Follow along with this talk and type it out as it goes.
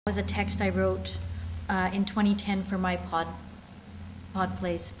was a text I wrote in 2010 for my Pod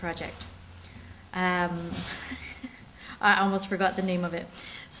Plays project. I almost forgot the name of it.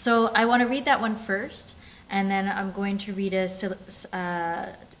 So I want to read that one first, and then I'm going to read a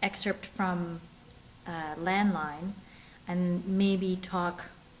excerpt from Landline, and maybe talk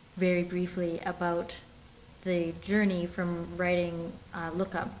very briefly about the journey from writing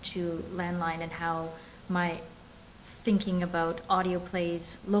Lookup to Landline and how my thinking about audio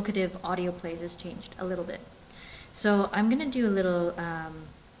plays, locative audio plays, has changed a little bit. So I'm going to do a little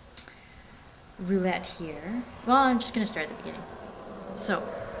roulette here. Well, I'm just going to start at the beginning. So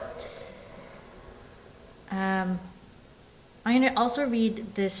I'm going to also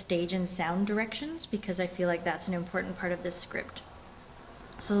read the stage and sound directions because I feel like that's an important part of this script.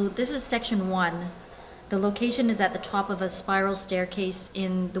 So this is section 1. The location is at the top of a spiral staircase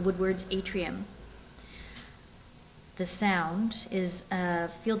in the Woodward's atrium. The sound is a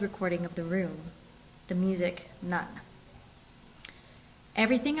field recording of the room. The music, none.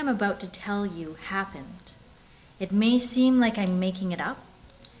 Everything I'm about to tell you happened. It may seem like I'm making it up.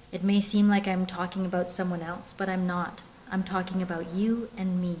 It may seem like I'm talking about someone else, but I'm not. I'm talking about you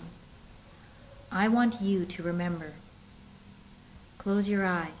and me. I want you to remember. Close your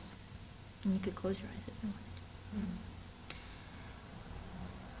eyes. And you could close your eyes if you wanted.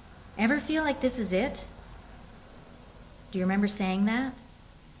 Ever feel like this is it? Do you remember saying that?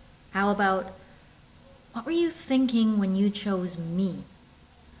 How about, what were you thinking when you chose me?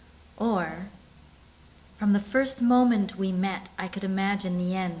 Or, from the first moment we met, I could imagine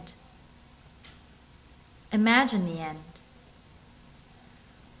the end. Imagine the end.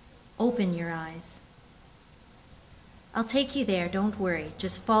 Open your eyes. I'll take you there, don't worry.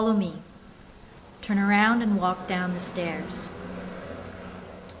 Just follow me. Turn around and walk down the stairs.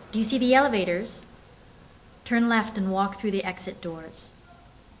 Do you see the elevators? Turn left and walk through the exit doors.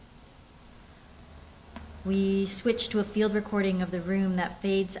 We switch to a field recording of the room that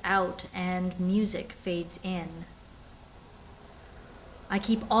fades out and music fades in. I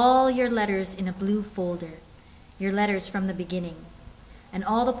keep all your letters in a blue folder, your letters from the beginning, and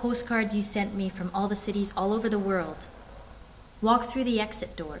all the postcards you sent me from all the cities all over the world. Walk through the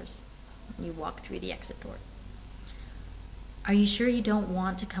exit doors. You walk through the exit doors. Are you sure you don't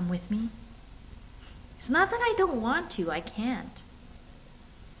want to come with me? It's not that I don't want to, I can't.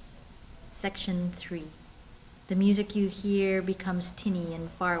 Section 3. The music you hear becomes tinny and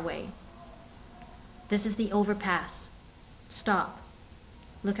far away. This is the overpass. Stop.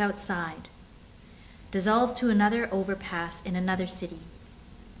 Look outside. Dissolve to another overpass in another city.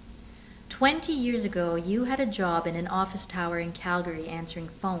 20 years ago, you had a job in an office tower in Calgary answering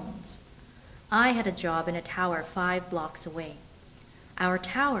phones. I had a job in a tower 5 blocks away. Our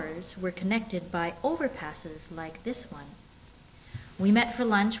towers were connected by overpasses like this one. We met for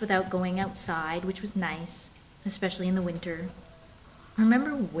lunch without going outside, which was nice, especially in the winter.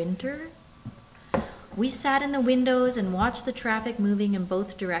 Remember winter? We sat in the windows and watched the traffic moving in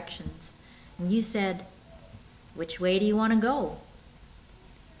both directions. And you said, "Which way do you want to go?"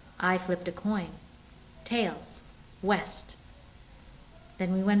 I flipped a coin. Tails. West.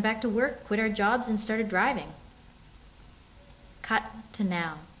 Then we went back to work, quit our jobs, and started driving. Cut to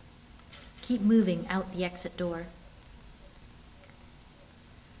now. Keep moving out the exit door.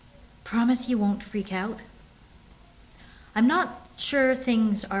 Promise you won't freak out? I'm not sure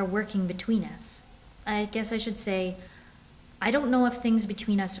things are working between us. I guess I should say, I don't know if things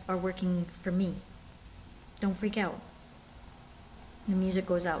between us are working for me. Don't freak out. The music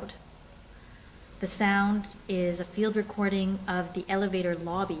goes out. The sound is a field recording of the elevator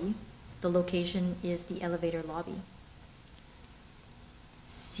lobby. The location is the elevator lobby.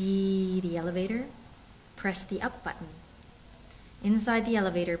 See the elevator? Press the up button. Inside the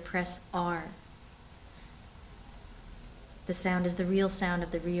elevator, press R. The sound is the real sound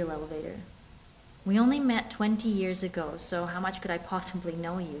of the real elevator. We only met 20 years ago, so how much could I possibly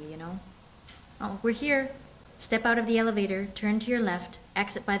know you, you know? Oh, we're here. Step out of the elevator, turn to your left,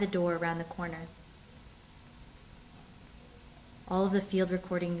 exit by the door around the corner. All of the field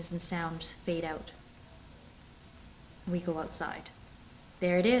recordings and sounds fade out. We go outside.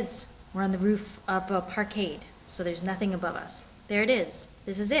 There it is. We're on the roof of a parkade, so there's nothing above us. There it is.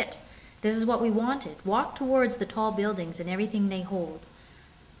 This is it. This is what we wanted. Walk towards the tall buildings and everything they hold.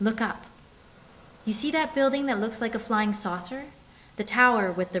 Look up. You see that building that looks like a flying saucer? The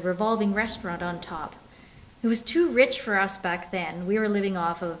tower with the revolving restaurant on top. It was too rich for us back then. We were living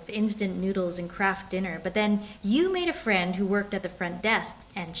off of instant noodles and Kraft dinner. But then you made a friend who worked at the front desk,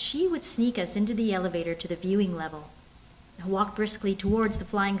 and she would sneak us into the elevator to the viewing level. Walk briskly towards the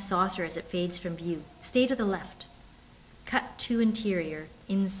flying saucer as it fades from view. Stay to the left. Cut to interior,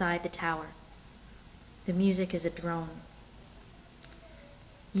 inside the tower. The music is a drone.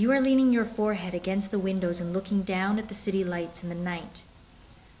 You are leaning your forehead against the windows and looking down at the city lights in the night.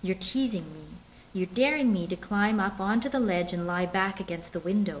 You're teasing me. You're daring me to climb up onto the ledge and lie back against the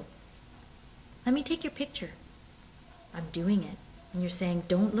window. Let me take your picture. I'm doing it. And you're saying,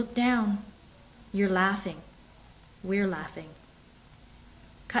 don't look down. You're laughing. We're laughing.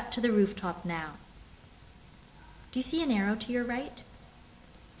 Cut to the rooftop now. Do you see an arrow to your right?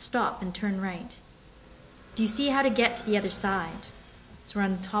 Stop and turn right. Do you see how to get to the other side? So we're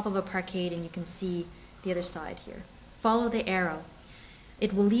on top of a parkade and you can see the other side here. Follow the arrow.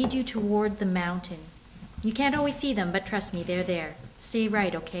 It will lead you toward the mountain. You can't always see them, but trust me, they're there. Stay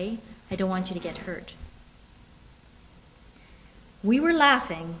right, okay? I don't want you to get hurt. We were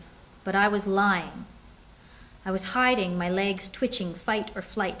laughing, but I was lying. I was hiding, my legs twitching, fight or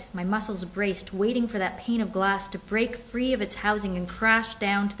flight, my muscles braced, waiting for that pane of glass to break free of its housing and crash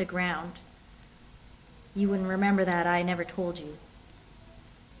down to the ground. You wouldn't remember that, I never told you.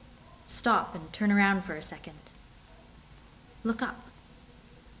 Stop and turn around for a second. Look up.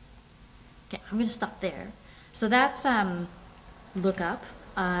 Okay, I'm going to stop there. So that's look up,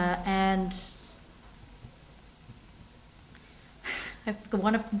 and I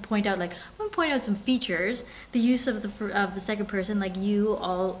want to point out, some features. The use of the second person, like you,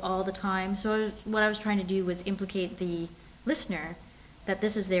 all the time. So what I was trying to do was implicate the listener that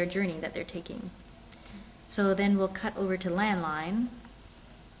this is their journey that they're taking. So then we'll cut over to Landline.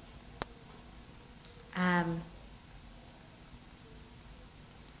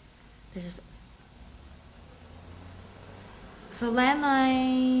 So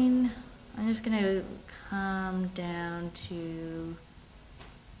Landline, I'm just going to come down to,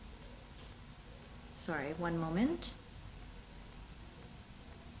 sorry, one moment.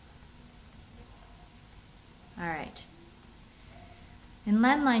 All right. In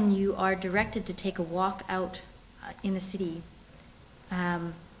Landline, you are directed to take a walk out in the city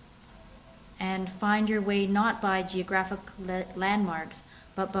and find your way not by geographic landmarks,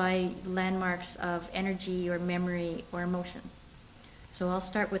 but by landmarks of energy or memory or emotion. So I'll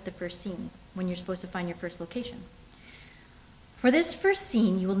start with the first scene, when you're supposed to find your first location. For this first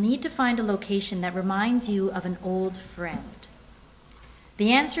scene, you will need to find a location that reminds you of an old friend.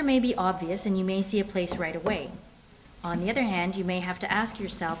 The answer may be obvious and you may see a place right away. On the other hand, you may have to ask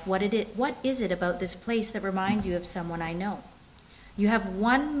yourself, what is it about this place that reminds you of someone I know? You have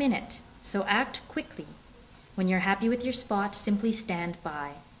 1 minute, so act quickly. When you're happy with your spot, simply stand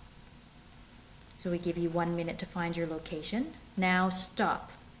by. So we give you 1 minute to find your location. Now stop.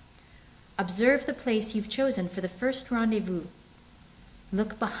 Observe the place you've chosen for the first rendezvous.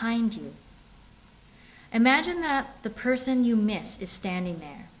 Look behind you. Imagine that the person you miss is standing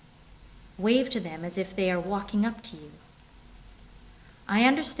there. Wave to them as if they are walking up to you. I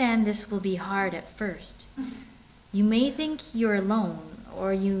understand this will be hard at first. You may think you're alone,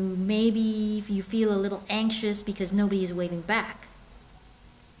 or you feel a little anxious because nobody is waving back.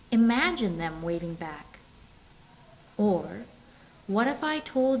 Imagine them waving back. Or, what if I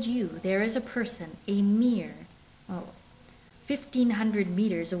told you there is a person a mere 1,500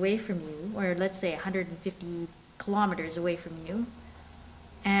 meters away from you, or let's say 150 kilometers away from you,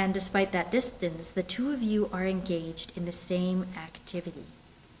 and despite that distance, the two of you are engaged in the same activity.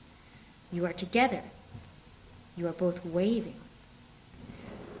 You are together. You are both waving.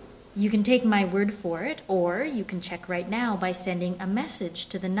 You can take my word for it, or you can check right now by sending a message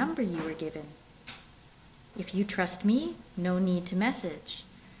to the number you were given. If you trust me, no need to message.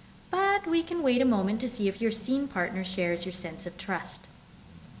 But we can wait a moment to see if your scene partner shares your sense of trust.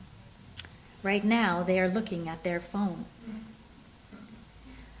 Right now, they are looking at their phone.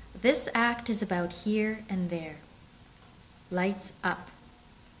 This act is about here and there. Lights up.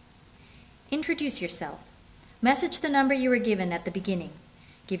 Introduce yourself. Message the number you were given at the beginning.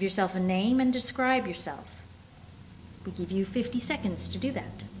 Give yourself a name and describe yourself. We give you 50 seconds to do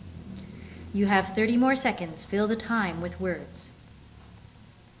that. You have 30 more seconds. Fill the time with words.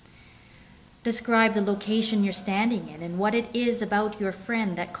 Describe the location you're standing in and what it is about your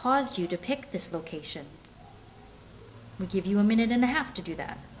friend that caused you to pick this location. We give you 1.5 minutes to do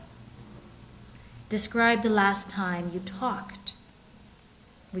that. Describe the last time you talked.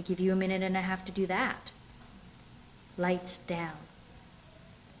 We give you 1.5 minutes to do that. Lights down.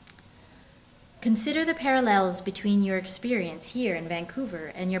 Consider the parallels between your experience here in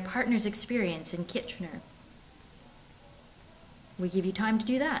Vancouver and your partner's experience in Kitchener. We give you time to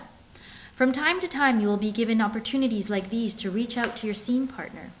do that. From time to time, you will be given opportunities like these to reach out to your scene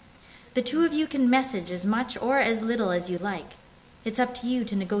partner. The two of you can message as much or as little as you like. It's up to you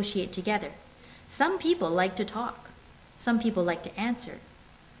to negotiate together. Some people like to talk. Some people like to answer.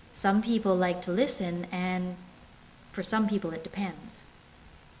 Some people like to listen, and for some people it depends.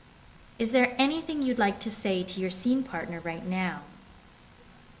 Is there anything you'd like to say to your scene partner right now?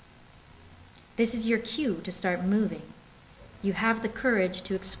 This is your cue to start moving. You have the courage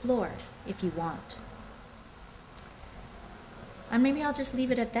to explore if you want. And maybe I'll just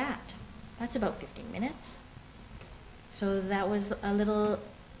leave it at that. That's about 15 minutes. So that was a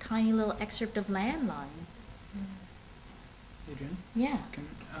tiny little excerpt of Landline. Adrienne? Yeah.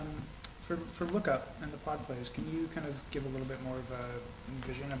 For Lookup and the pod plays, can you kind of give a little bit more of a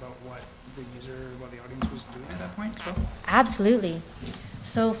vision about what the audience was doing at that point? So? Absolutely.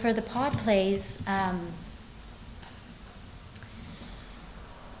 So for the pod plays,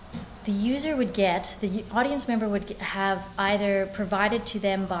 the audience member would have either provided to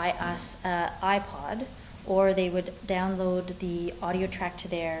them by us iPod, or they would download the audio track to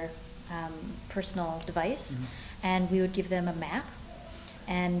their personal device, and we would give them a map,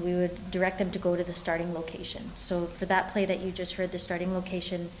 and we would direct them to go to the starting location. So for that play that you just heard, the starting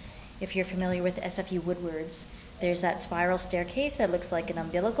location, if you're familiar with SFU Woodwards, there's that spiral staircase that looks like an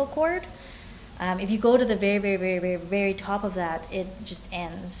umbilical cord. If you go to the very, very, very, very, very top of that, it just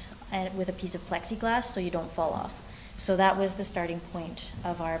ends with a piece of plexiglass so you don't fall off. So that was the starting point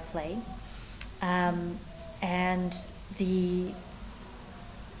of our play. And the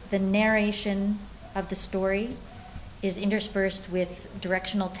narration of the story is interspersed with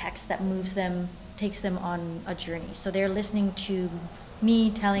directional text that takes them on a journey. So they're listening to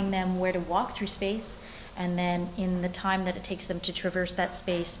me telling them where to walk through space, and then in the time that it takes them to traverse that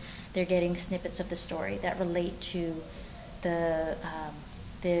space, they're getting snippets of the story that relate to the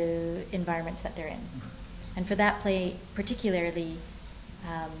environments that they're in. And for that play particularly,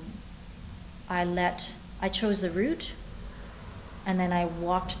 I chose the route, and then I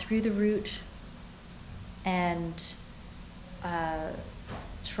walked through the route and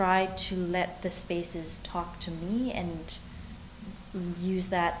tried to let the spaces talk to me and use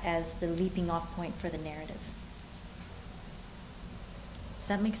that as the leaping off point for the narrative. Does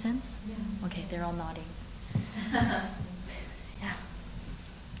that make sense? Yeah. Okay, they're all nodding.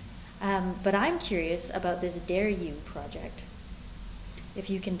 Yeah. But I'm curious about this DareU project. If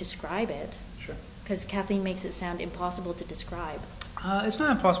you can describe it. Sure. Because Kathleen makes it sound impossible to describe. It's not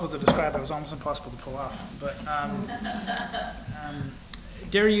impossible to describe. It was almost impossible to pull off. But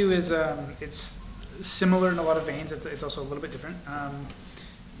DareU is it's similar in a lot of veins. It's also a little bit different.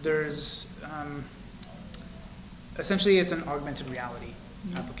 There's essentially it's an augmented reality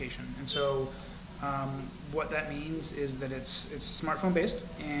application, and so what that means is that it's smartphone based,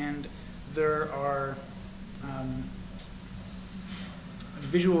 and there are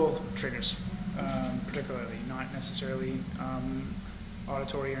visual triggers, particularly, not necessarily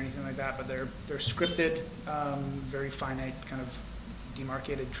auditory or anything like that, but they're scripted, very finite, kind of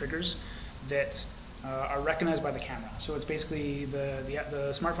demarcated triggers that are recognized by the camera. So it's basically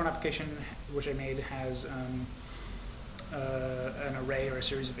the smartphone application, which I made, has an array or a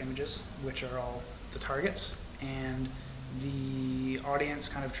series of images, which are all the targets, and the audience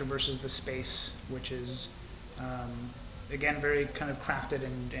kind of traverses the space, which is again very kind of crafted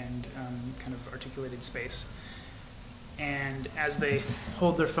and kind of articulated space. And as they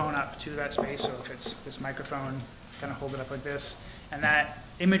hold their phone up to that space, so if it's this microphone, kind of hold it up like this, and that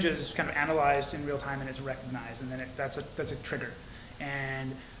image is kind of analyzed in real time and it's recognized, and then that's a trigger.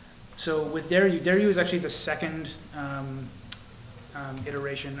 And so with DareU is actually the second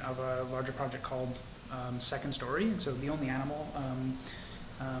iteration of a larger project called Second Story. And so The Only Animal,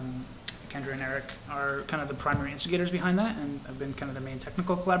 Kendra and Eric are kind of the primary instigators behind that, and I've been kind of the main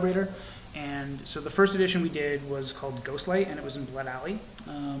technical collaborator. And so the first edition we did was called Ghostlight, and it was in Blood Alley,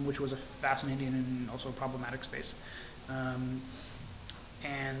 which was a fascinating and also problematic space.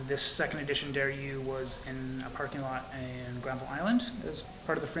 And this second edition, DareU, was in a parking lot in Granville Island as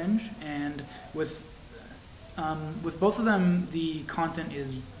part of the Fringe. And with both of them, the content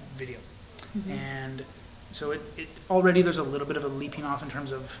is video. Mm-hmm. And so it already there's a little bit of a leaping off in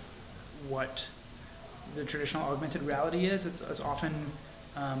terms of what the traditional augmented reality is. It's often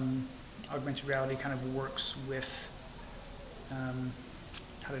augmented reality kind of works with, how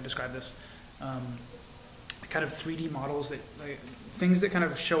to describe this, kind of 3D models that things that kind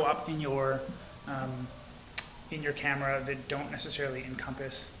of show up in your camera that don't necessarily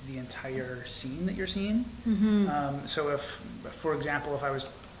encompass the entire scene that you're seeing. Mm-hmm. So if, for example, if I was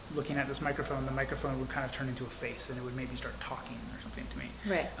looking at this microphone, the microphone would kind of turn into a face and it would maybe start talking or something to me.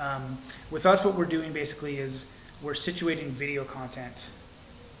 Right. With us, what we're doing basically is we're situating video content,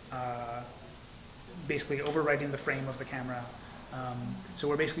 basically overwriting the frame of the camera So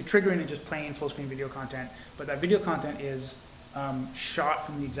we're basically triggering and just playing full screen video content, but that video content is shot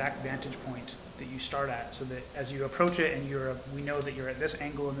from the exact vantage point that you start at, so that as you approach it and we know that you're at this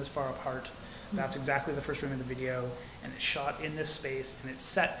angle and this far apart, that's exactly the first frame of the video, and it's shot in this space and it's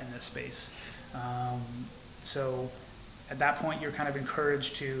set in this space. So at that point you're kind of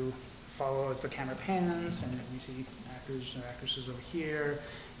encouraged to follow as the camera pans, and we see actors or actresses over here,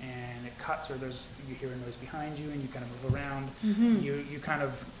 and it cuts, or you hear a noise behind you, and you kind of move around. You kind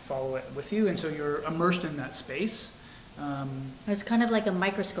of follow it with you, and so you're immersed in that space. It's kind of like a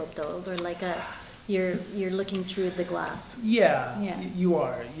microscope, though, or like you're looking through the glass. Yeah. You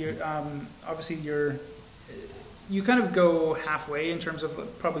are. You're obviously you kind of go halfway in terms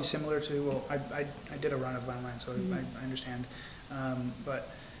of probably similar to, well, I did a run of Landline, so I understand, but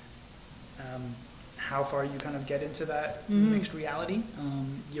how far you kind of get into that mixed reality,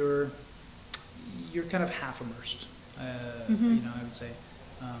 you're kind of half immersed. You know, I would say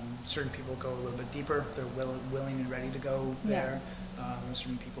certain people go a little bit deeper; they're willing and ready to go there.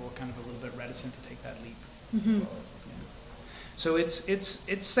 Certain people are kind of a little bit reticent to take that leap. So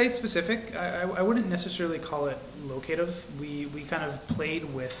it's site specific. I wouldn't necessarily call it locative. We kind of played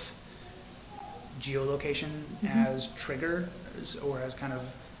with geolocation as triggers, or as kind of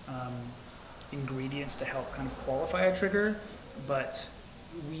ingredients to help kind of qualify a trigger, but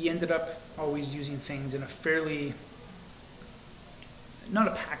we ended up always using things in a fairly, not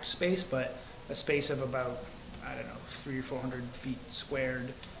a packed space, but a space of about, I don't know, 300 or 400 feet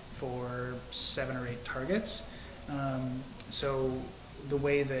squared for 7 or 8 targets. So the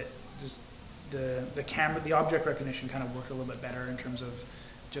way that just the camera, the object recognition kind of worked a little bit better in terms of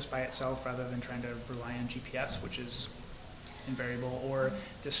just by itself, rather than trying to rely on GPS, which is invariable, or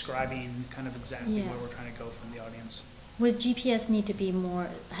describing kind of exactly where we're trying to go from the audience. Would GPS need to be more,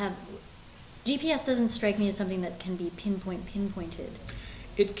 GPS doesn't strike me as something that can be pinpointed.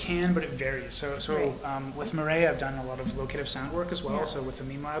 It can, but it varies. So right. With Murray, I've done a lot of locative sound work as well. Yeah. So with the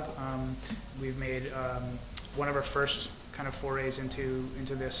Meme Lab, we've made one of our first kind of forays into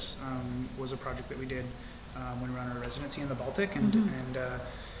this was a project that we did when we were on our residency in the Baltic, and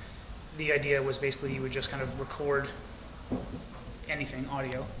the idea was basically you would just kind of record anything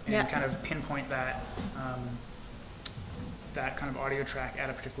audio and kind of pinpoint that that kind of audio track at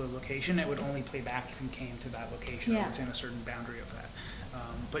a particular location. It would only play back if you came to that location within a certain boundary of that.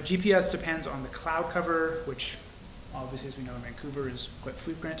 But GPS depends on the cloud cover, which obviously, as we know, in Vancouver is quite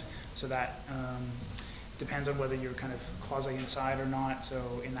frequent. So that depends on whether you're kind of quasi inside or not. So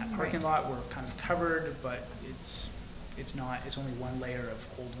in that parking lot, we're kind of covered, but it's not. It's only one layer of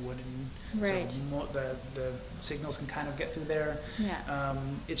old wood, and so the signals can kind of get through there. Yeah.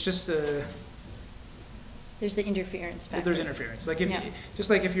 It's just there's the interference factor. There's interference. Like just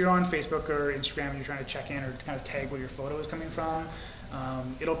like if you're on Facebook or Instagram and you're trying to check in or kind of tag where your photo is coming from,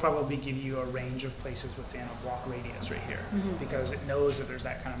 it'll probably give you a range of places within a block radius right here, because it knows that there's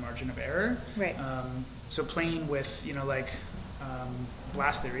that kind of margin of error. Right. So playing with, like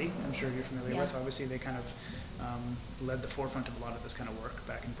Blast Theory, I'm sure you're familiar with. Obviously, they kind of led the forefront of a lot of this kind of work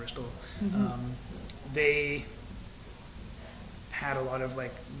back in Bristol. They had a lot of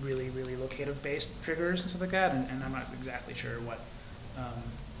like really locative based triggers and stuff like that, and I'm not exactly sure what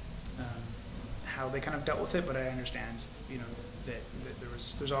how they kind of dealt with it, but I understand that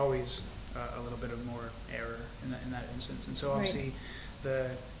there's always a little bit of more error in that instance, and so obviously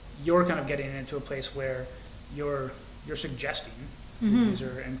you're kind of getting into a place where you're suggesting the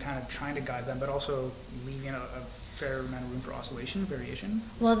user and kind of trying to guide them, but also leaving a fair amount of room for oscillation, variation.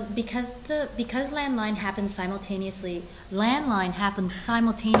 Well, because Landline happens simultaneously, Landline happens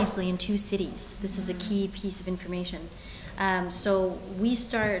simultaneously in 2 cities. This is a key piece of information. So we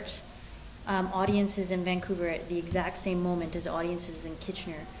start audiences in Vancouver at the exact same moment as audiences in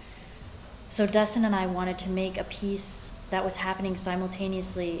Kitchener. So Dustin and I wanted to make a piece that was happening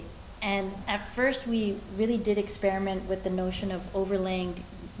simultaneously, and at first we really did experiment with the notion of overlaying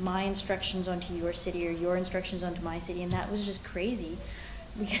my instructions onto your city or your instructions onto my city, and that was just crazy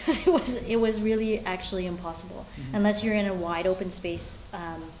because it was really actually impossible unless you're in a wide open space.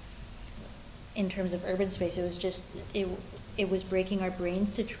 In terms of urban space, it was just it was breaking our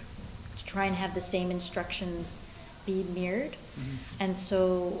brains to try and have the same instructions be mirrored, and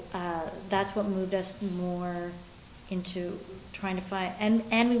so that's what moved us more into trying to find,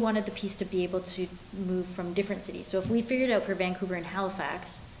 and we wanted the piece to be able to move from different cities. So if we figured out for Vancouver and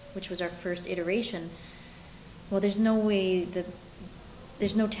Halifax, which was our first iteration, well, there's no way that,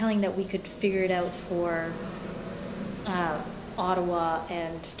 there's no telling that we could figure it out for Ottawa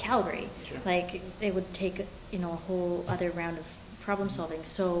and Calgary. Sure. Like, it would take, a whole other round of problem solving.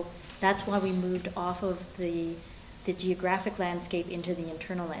 So that's why we moved off of the the geographic landscape into the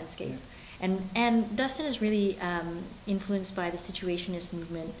internal landscape. And Dustin is really influenced by the situationist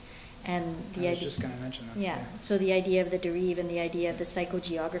movement and the idea. I was just going to mention that. Yeah. So the idea of the derive and the idea of the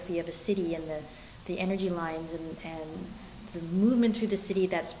psychogeography of a city and the energy lines and the movement through the city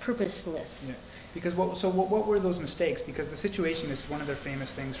that's purposeless. Yeah. Because what were those mistakes? Because the situationists, one of their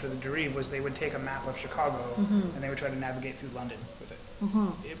famous things for the derive was they would take a map of Chicago and they would try to navigate through London with it.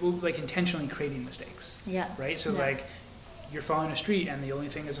 It would, like, intentionally creating mistakes. Yeah. Right? So like you're following a street and the only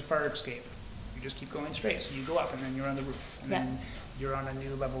thing is a fire escape. You just keep going straight. So you go up and then you're on the roof and then you're on a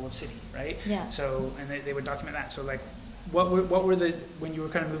new level of city, right? Yeah. So, and they would document that. So like, what were the, when you were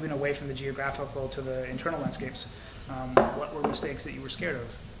kind of moving away from the geographical to the internal landscapes, what were mistakes that you were scared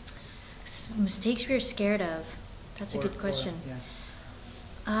of? Mistakes we were scared of? That's a good question.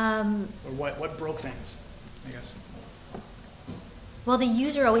 Or what broke things, I guess? Well, the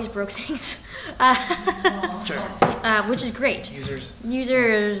user always broke things, which is great.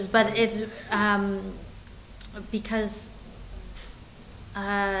 Users, but it's because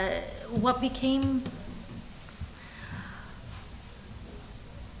what became,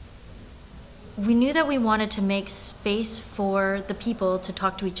 we knew that we wanted to make space for the people to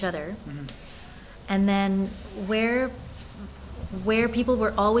talk to each other, and then where people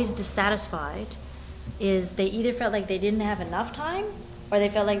were always dissatisfied is they either felt like they didn't have enough time or they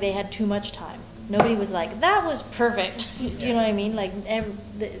felt like they had too much time. Nobody was like, that was perfect. You know what I mean? Like,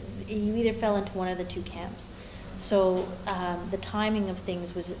 you either fell into one of the two camps. So the timing of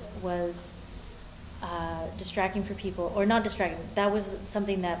things was distracting for people, or not distracting. That was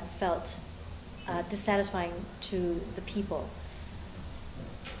something that felt dissatisfying to the people.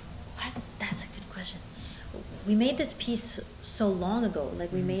 That's a good question. We made this piece so long ago.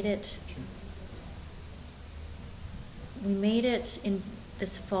 Like, we made it. We made it in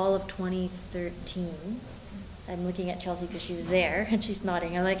this fall of 2013. I'm looking at Chelsea because she was there and she's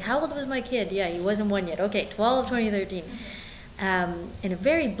nodding. I'm like, how old was my kid? Yeah, he wasn't one yet. Okay, 12 of 2013. In a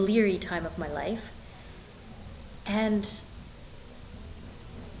very bleary time of my life. And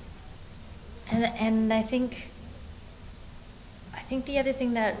I think the other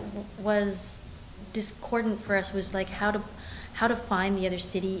thing that was discordant for us was like how to find the other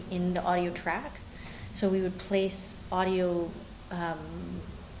city in the audio track. So we would place audio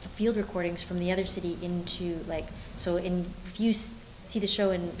field recordings from the other city into, like, so if you see the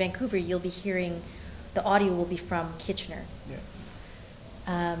show in Vancouver, you'll be hearing, the audio will be from Kitchener.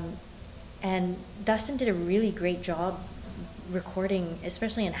 Yeah. And Dustin did a really great job recording,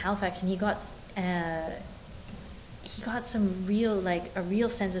 especially in Halifax, and he got some real, like, a real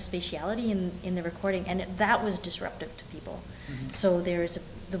sense of spatiality in the recording, and that was disruptive to people. So there's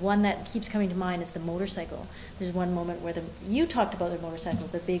the one that keeps coming to mind is the motorcycle. There's one moment where you talked about the motorcycle,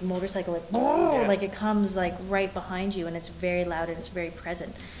 the big motorcycle, like, like it comes like right behind you, and it's very loud and it's very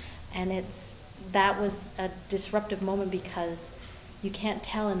present. And that was a disruptive moment because you can't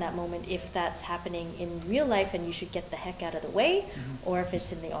tell in that moment if that's happening in real life and you should get the heck out of the way, or if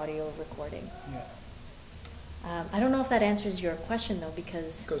it's in the audio recording. Yeah. I don't know if that answers your question though,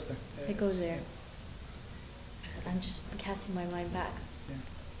 because it goes there. It goes there. I'm just casting my mind back. Yeah.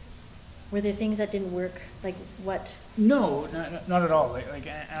 Were there things that didn't work? Like what? No, not at all. Like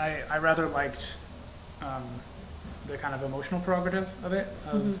I rather liked the kind of emotional prerogative of it,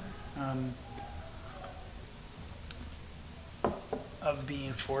 of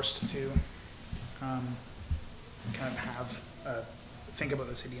being forced to kind of have think about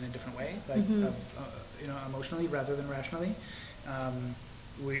the city in a different way, like emotionally rather than rationally.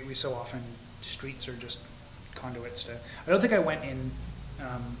 We so often, streets are just conduits to. I don't think I went in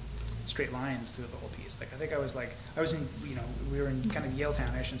straight lines through the whole piece. Like, I think I was in, we were in kind of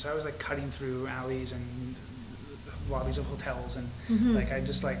Yaletown-ish, and so I was like cutting through alleys and lobbies of hotels, and like I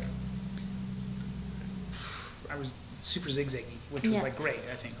was super zigzaggy, which was like great,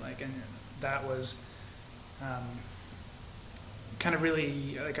 I think, like, and that was kind of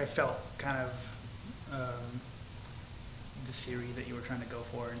really, like, I felt kind of the theory that you were trying to go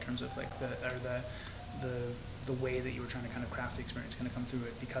for in terms of like the way that you were trying to kind of craft the experience kind of come through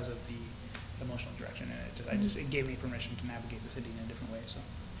it because of the emotional direction, and it gave me permission to navigate the city in a different way. So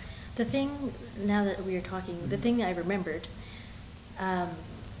the thing, now that we are talking, the thing that I remembered, and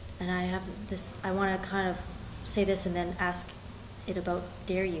I have this, I want to kind of say this and then ask it about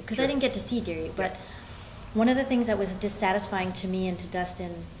DareU, because I didn't get to see DareU, but one of the things that was dissatisfying to me and to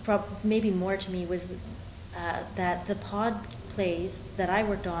Dustin, maybe more to me, was that the pod plays that I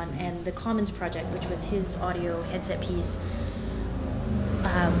worked on and the Commons project, which was his audio headset piece,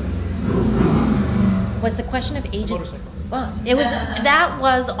 was the question of agent. Motorcycle. Well, that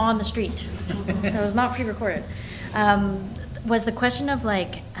was on the street. That was not pre-recorded. Was the question of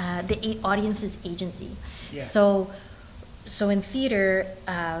like the audience's agency. Yeah. So in theater,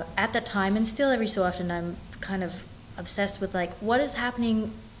 at that time, and still every so often, I'm kind of obsessed with like, what is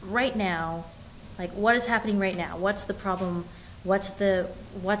happening right now? Like, what is happening right now? What's the problem? What's the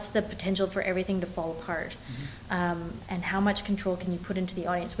potential for everything to fall apart? And how much control can you put into the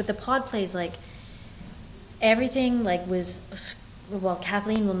audience? With the pod plays, like, everything like was, well,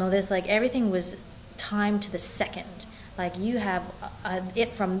 Kathleen will know this, like everything was timed to the second. Like you have it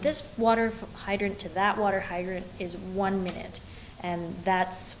from this water hydrant to that water hydrant is 1 minute. And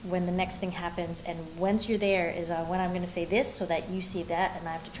that's when the next thing happens. And once you're there is when I'm going to say this so that you see that, and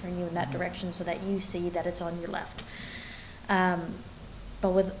I have to turn you in that direction so that you see that it's on your left.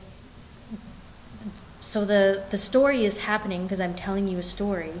 So the story is happening because I'm telling you a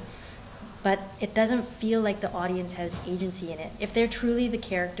story, but it doesn't feel like the audience has agency in it. If they're truly the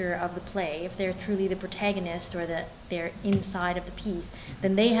character of the play, if they're truly the protagonist or they're inside of the piece,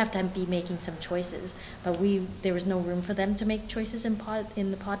 then they have to be making some choices. But there was no room for them to make choices in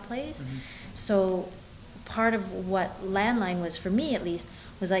the pod plays. So part of what Landline was, for me at least,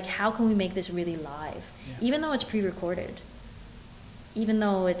 was like, how can we make this really live? Yeah. Even though it's pre-recorded. Even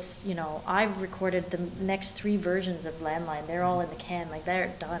though it's, I've recorded the next 3 versions of Landline. They're all in the can, like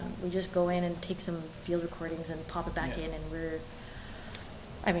they're done. We just go in and take some field recordings and pop it back in, and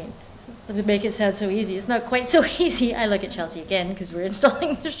to make it sound so easy, it's not quite so easy. I look at Chelsea again because we're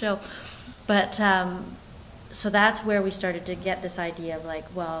installing the show. But, so that's where we started to get this idea of like,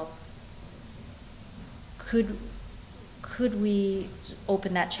 well, could we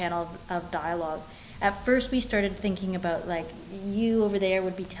open that channel of dialogue? At first, we started thinking about, like, you over there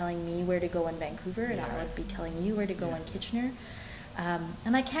would be telling me where to go in Vancouver, and I would be telling you where to go in Kitchener.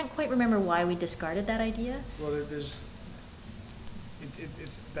 And I can't quite remember why we discarded that idea. Well,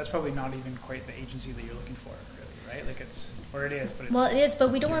 that's probably not even quite the agency that you're looking for, really, right? Like it is, but it's... Well, it is, but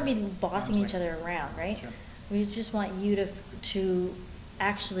we don't want to be bossing each other around, right? Sure. We just want you to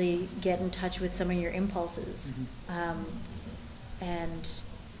actually get in touch with some of your impulses.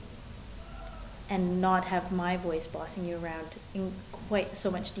 And not have my voice bossing you around in quite so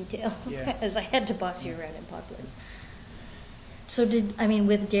much detail as I had to boss you around in pod plays. So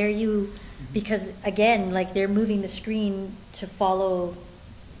with DareU, because again, like they're moving the screen to follow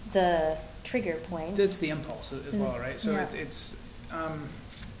the trigger points. It's the impulse as well, right? So that's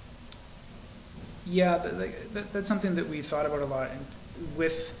something that we thought about a lot. And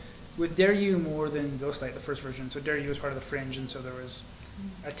with DareU more than Ghostlight, the first version. So DareU was part of the Fringe, and so there was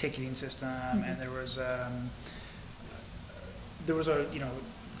a ticketing system, and there was a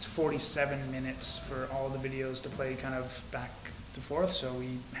 47 minutes for all the videos to play kind of back to forth. So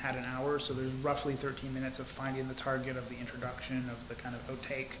we had an hour, so there's roughly 13 minutes of finding the target, of the introduction, of the kind of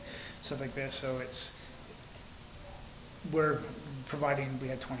outtake, stuff like this. So we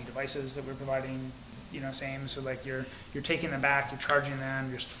had 20 devices that we're providing, same. So like you're taking them back, you're charging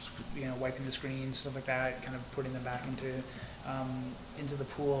them, you're wiping the screens, stuff like that, kind of putting them back into the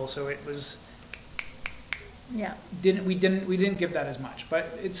pool. So it was we didn't give that as much, but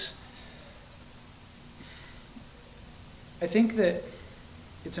I think that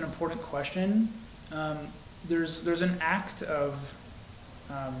it's an important question. There's an act of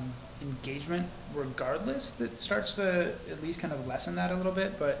engagement regardless that starts to at least kind of lessen that a little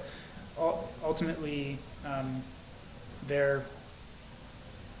bit, but ultimately they're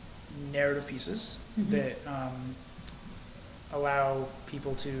narrative pieces that allow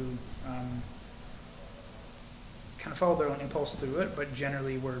people to kind of follow their own impulse through it, but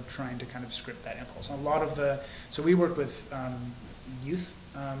generally we're trying to kind of script that impulse. So we work with youth,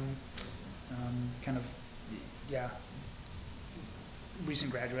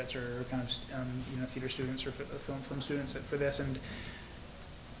 recent graduates or kind of theater students or film students for this, and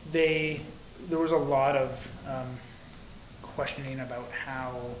there was a lot of questioning about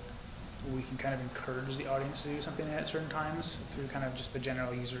how we can kind of encourage the audience to do something at certain times through kind of just the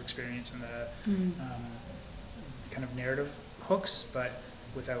general user experience and the kind of narrative hooks, but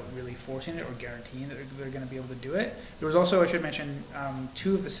without really forcing it or guaranteeing that they're going to be able to do it. There was also, I should mention,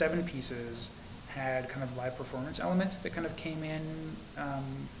 2 of the 7 pieces had kind of live performance elements that kind of came in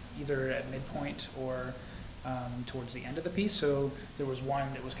either at midpoint or towards the end of the piece. So there was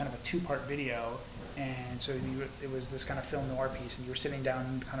one that was kind of a 2-part video, and so it was this kind of film noir piece, and you were sitting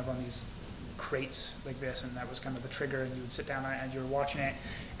down kind of on these crates like this, and that was kind of the trigger, and you would sit down on it and you were watching it,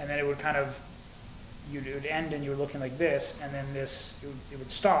 and then it would kind of, it would end and you were looking like this, and then it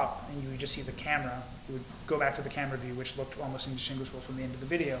would stop and you would just see the camera. It would go back to the camera view, which looked almost indistinguishable from the end of the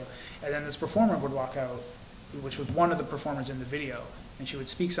video, and then this performer would walk out, which was one of the performers in the video, and she would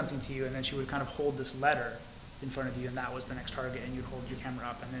speak something to you, and then she would kind of hold this letter in front of you, and that was the next target, and you'd hold your camera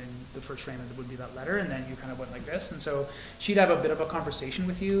up, and then the first frame would be that letter, and then you kind of went like this. And so she'd have a bit of a conversation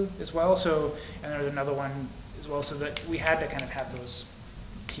with you as well. So, and there was another one as well, so that we had to kind of have those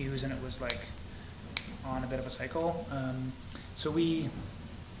cues, and it was like on a bit of a cycle. So we,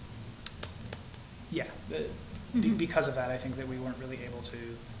 yeah, because of that, I think that we weren't really able to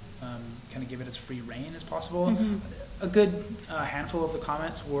kind of give it as free reign as possible. A good handful of the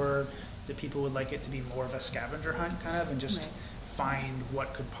comments were that people would like it to be more of a scavenger hunt kind of, and just find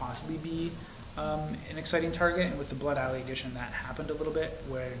what could possibly be an exciting target. And with the Blood Alley edition, that happened a little bit,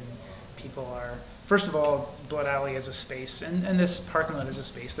 when people are, first of all, Blood Alley is a space, and this parking lot is a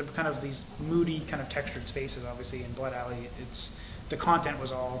space. They're kind of these moody, kind of textured spaces, obviously. In Blood Alley, the content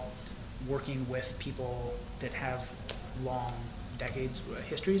was all working with people that have long decades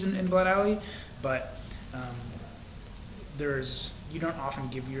histories in Blood Alley, but you don't often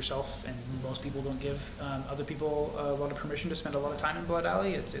give yourself, and most people don't give other people a lot of permission to spend a lot of time in Blood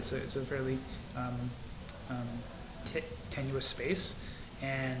Alley. It's a fairly tenuous space,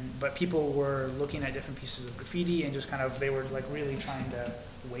 but people were looking at different pieces of graffiti, and just kind of, they were like really trying to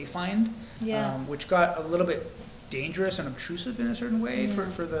wayfind, which got a little bit dangerous and obtrusive in a certain way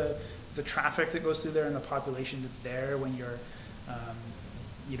for the traffic that goes through there and the population that's there when you're,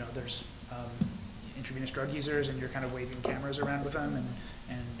 there's intravenous drug users, and you're kind of waving cameras around with them, and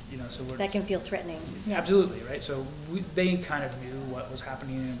so we're that can feel threatening. Absolutely, right? So they kind of knew what was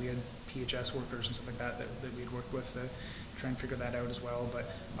happening, and we had PHS workers and stuff like that we'd worked with to try and figure that out as well.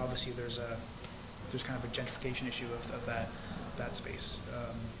 But obviously there's kind of a gentrification issue of that space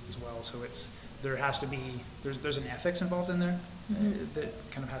as well. So there has to be, there's an ethics involved in there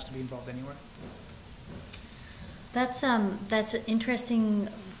that kind of has to be involved anywhere. That's interesting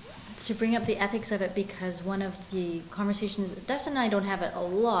to bring up the ethics of it, because one of the conversations, Dustin and I don't have it a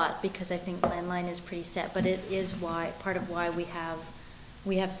lot, because I think Landline is pretty set, but it is part of why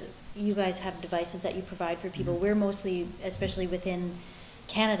you guys have devices that you provide for people. We're mostly, especially within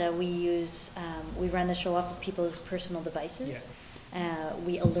Canada, we run the show off of people's personal devices.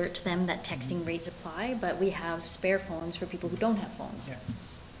 We alert them that texting rates apply, but we have spare phones for people who don't have phones.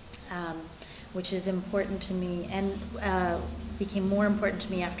 Which is important to me, and became more important to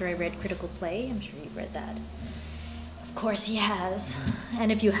me after I read Critical Play. I'm sure you've read that. Of course he has,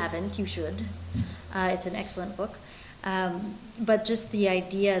 and if you haven't, you should. It's an excellent book. But just the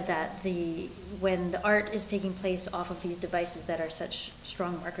idea that when the art is taking place off of these devices that are such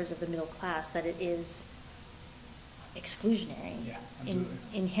strong markers of the middle class, that it is exclusionary,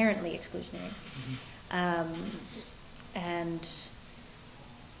 inherently exclusionary. And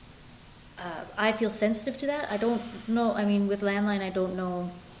I feel sensitive to that. I don't know, with Landline, I don't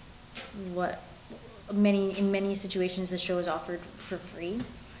know what in many situations the show is offered for free,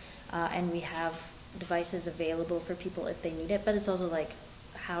 and we have devices available for people if they need it, but it's also like,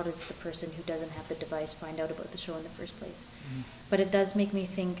 how does the person who doesn't have the device find out about the show in the first place? But it does make me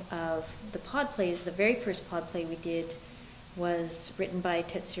think of the pod plays. The very first pod play we did was written by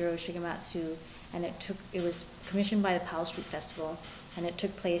Tetsuro Shigematsu, and it was commissioned by the Powell Street Festival, and it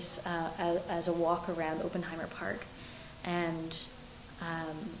took place as a walk around Oppenheimer Park, and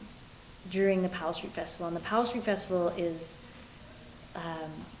during the Powell Street Festival. And the Powell Street Festival is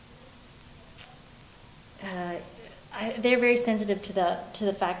they're very sensitive to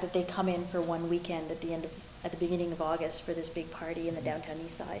the fact that they come in for one weekend at the beginning of August for this big party in the downtown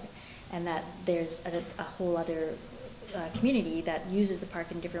east side, and that there's a whole other community that uses the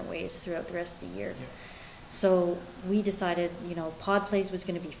park in different ways throughout the rest of the year. So we decided, pod plays was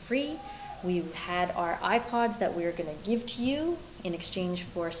going to be free. We had our iPods that we were going to give to you in exchange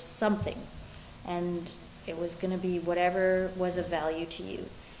for something, and it was going to be whatever was of value to you.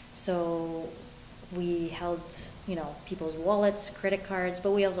 So we held, people's wallets, credit cards,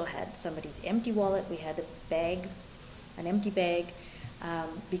 but we also had somebody's empty wallet. We had an empty bag,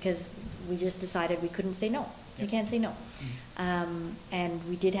 because we just decided we couldn't say no. You can't say no. And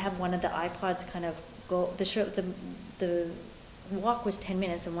we did have one of the iPods kind of go. The walk was 10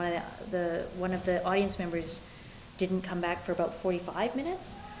 minutes, and one of the audience members didn't come back for about 45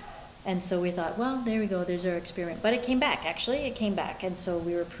 minutes. And so we thought, well, there we go, there's our experiment. But it came back, actually, and so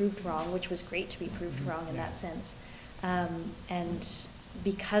we were proved wrong, which was great to be proved wrong in that sense. And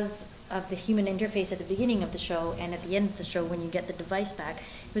because of the human interface at the beginning of the show and at the end of the show when you get the device back,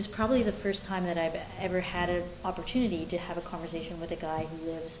 it was probably the first time that I've ever had an opportunity to have a conversation with a guy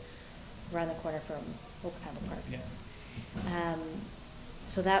who lives around the corner from Oppenheimer Park.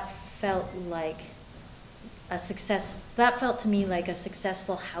 So that felt like a success. That felt to me like a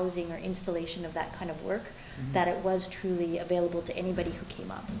successful housing or installation of that kind of work. That it was truly available to anybody who came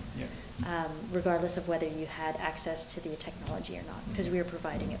up, regardless of whether you had access to the technology or not, because we were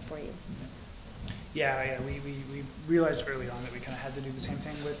providing it for you. Yeah, we realized early on that we kind of had to do the same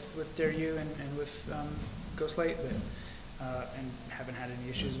thing with DareU and with Ghostlight, but and haven't had any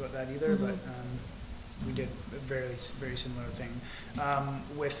issues about that either. But we did a very similar thing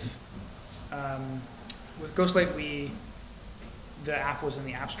with Ghostlight. The app was in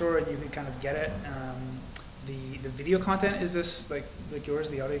the App Store, and you could kind of get it. The video content is this like yours.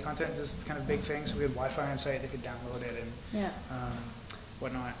 The audio content is this kind of big thing. So we had Wi-Fi on site; they could download it and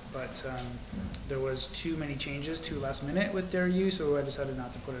whatnot. But there was too many changes too last minute with DareU, so I decided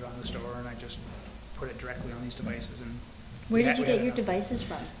not to put it on the store, and I just put it directly on these devices. And where did you get your devices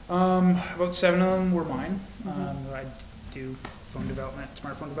from? About 7 of them were mine. I do smartphone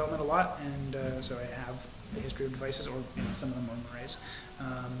development a lot, and so I have the history of devices, or some of them were Marie's.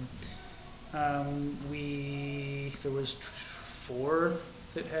 There was 4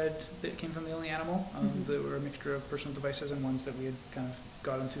 that came from The Only Animal. That were a mixture of personal devices and ones that we had kind of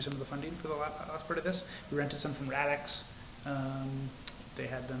gotten through some of the funding for the last part of this. We rented some from Radix. They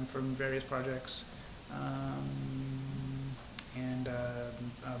had them from various projects. And a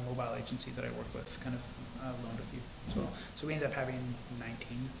mobile agency that I work with kind of loaned a few as well. So we ended up having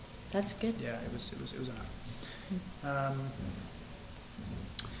 19. That's good. Yeah, it was enough.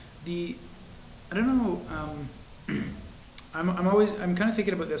 I don't know. I'm kind of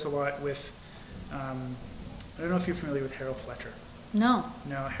thinking about this a lot with. I don't know if you're familiar with Harold Fletcher. No.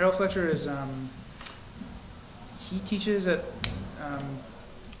 No, Harold Fletcher is. He teaches at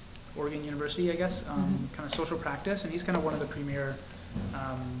Oregon University, I guess, kind of social practice, and he's kind of one of the premier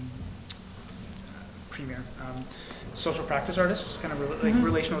social practice artists, kind of like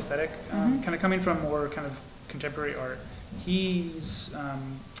relational aesthetic, kind of coming from more kind of contemporary art. He's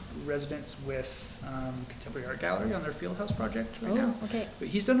residents with Contemporary Art Gallery on their Fieldhouse project right now. Okay. But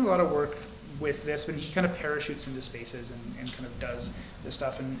he's done a lot of work with this, but he kind of parachutes into spaces and kind of does this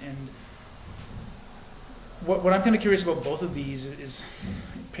stuff. And what I'm kind of curious about both of these is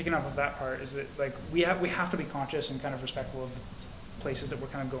picking up of that part is that like we have to be conscious and kind of respectful of the places that we're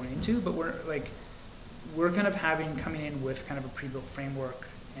kind of going into, but we're kind of coming in with kind of a pre-built framework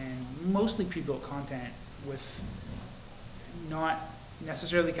and mostly pre-built content with not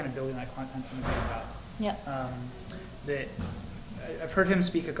necessarily kind of building that content from the ground up. Yeah. That I've heard him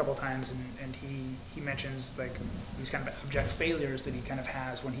speak a couple times, and he mentions like these kind of abject failures that he kind of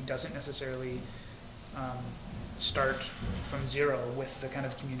has when he doesn't necessarily start from zero with the kind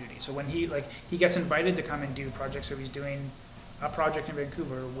of community. So when he gets invited to come and do projects, so he's doing a project in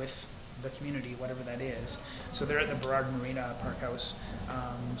Vancouver with the community, whatever that is. So they're at the Burrard Marina Park House.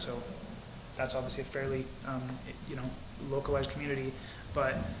 So that's obviously a fairly localized community,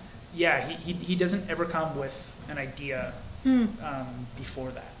 but yeah, he doesn't ever come with an idea before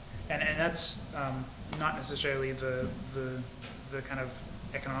that, and that's not necessarily the kind of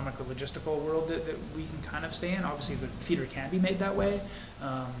economic or logistical world that we can kind of stay in. Obviously, the theater can be made that way,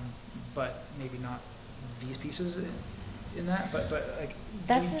 but maybe not these pieces in that. But like,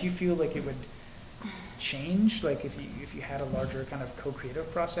 do you feel like it would change, like if you had a larger kind of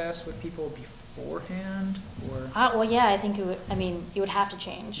co-creative process with people beforehand, or? Well, yeah, I think it would. I mean, it would have to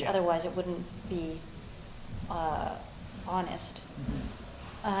change. Yeah. Otherwise, it wouldn't be honest.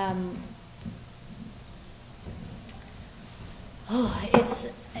 It's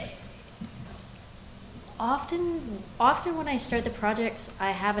often when I start the projects,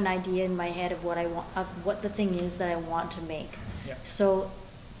 I have an idea in my head of what I want, of what the thing is that I want to make. Yeah. So,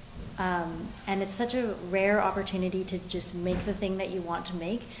 and it's such a rare opportunity to just make the thing that you want to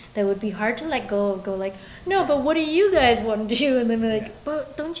make that would be hard to let go of. Go like, no, but what do you guys want to do? And then be like,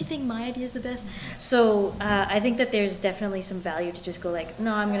 but don't you think my idea is the best? So I think that there's definitely some value to just go like,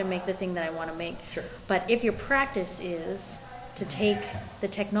 no, I'm going to make the thing that I want to make. Sure. But if your practice is to take the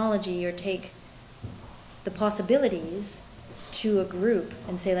technology or take the possibilities to a group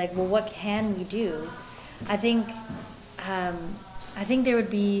and say like, well, what can we do? I think there would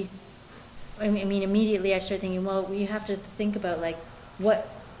be, I mean, immediately I start thinking, well, we have to think about like what,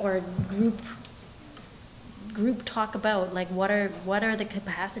 or group talk about, like what are the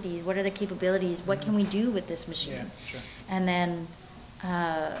capacities, what are the capabilities, what can we do with this machine? Yeah, sure. And then,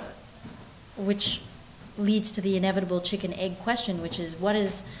 which leads to the inevitable chicken-egg question, which is what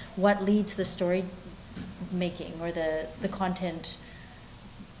leads the story making or the content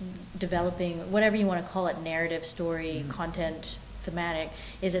developing, whatever you want to call it, narrative, story, content, thematic,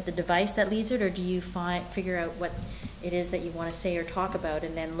 is it the device that leads it, or do you figure out what it is that you want to say or talk about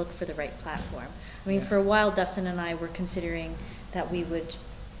and then look for the right platform? I mean, for a while, Dustin and I were considering that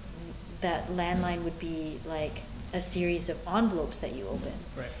that Landline would be like a series of envelopes that you open.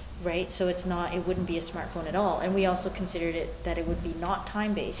 Right? So it wouldn't be a smartphone at all. And we also considered it that it would be not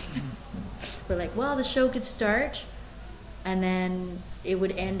time-based. We're like, well, the show could start and then it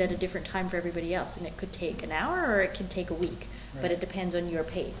would end at a different time for everybody else. And it could take an hour or it could take a week, but it depends on your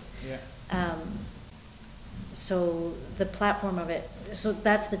pace. So the platform of it, so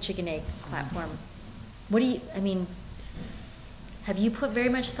that's the chicken egg platform. Have you put very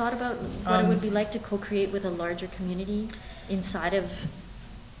much thought about what it would be like to co-create with a larger community inside of?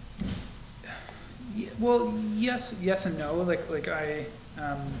 Well, yes and no. Like I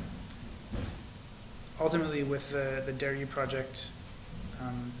ultimately with the DareU project,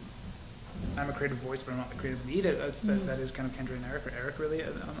 I'm a creative voice, but I'm not the creative lead. That is kind of Kendra and Eric really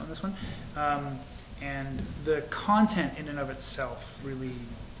on this one. And the content in and of itself really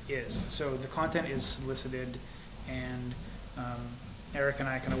is. So the content is solicited, and Eric and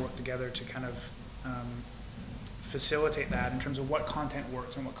I kind of work together to kind of facilitate that in terms of what content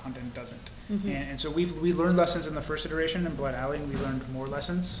works and what content doesn't. And so we learned lessons in the first iteration in Blood Alley, and we learned more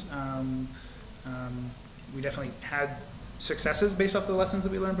lessons. We definitely had successes based off the lessons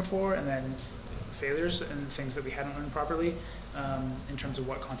that we learned before, and then failures and things that we hadn't learned properly in terms of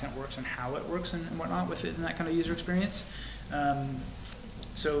what content works and how it works and whatnot within that kind of user experience.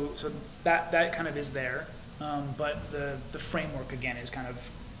 So that kind of is there, but the framework again is kind of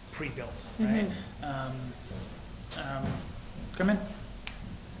pre-built, right? Come in.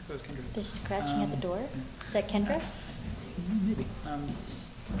 Kendra. They're scratching at the door. Is that Kendra? Maybe.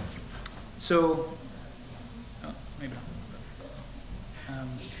 Maybe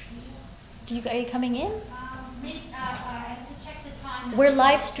not. Are you coming in? I have to check the time. We're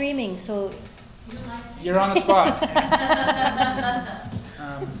live streaming, so. You're on the spot.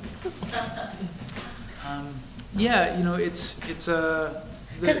 Yeah, it's a.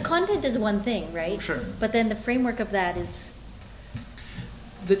 Because content is one thing, right? Sure. But then the framework of that is.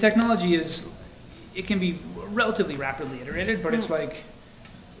 The technology it can be relatively rapidly iterated, but it's like,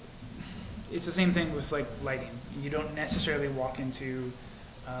 it's the same thing with like lighting. You don't necessarily walk into,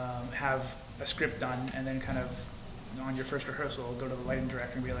 have a script done and then kind of on your first rehearsal, go to the lighting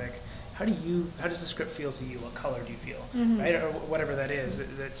director and be like, how does the script feel to you? What color do you feel? Right? Or whatever that is.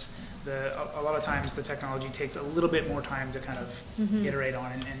 A lot of times the technology takes a little bit more time to kind of iterate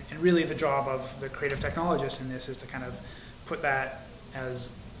on, and really the job of the creative technologist in this is to kind of put that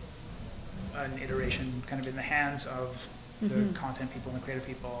as an iteration kind of in the hands of the content people and the creative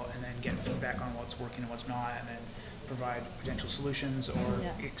people, and then get feedback on what's working and what's not, and then provide potential solutions or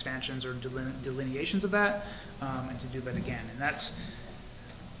expansions or delineations of that, and to do that again. And that's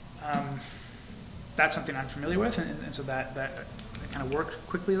something I'm familiar with, and so that kind of work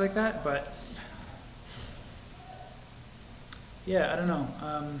quickly like that. But yeah, I don't know.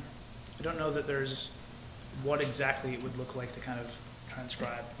 I don't know that there's what exactly it would look like to kind of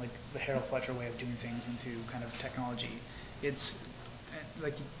transcribe like the Harold Fletcher way of doing things into kind of technology. It's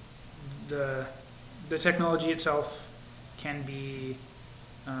like the technology itself can be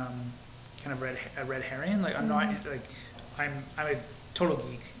kind of a red herring. Like I'm not like I'm a total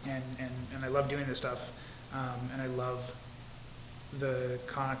geek, and I love doing this stuff, and I love the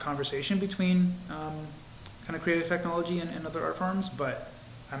kind of conversation between kind of creative technology and other art forms, but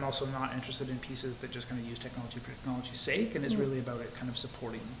I'm also not interested in pieces that just kind of use technology for technology's sake, and it's really about it kind of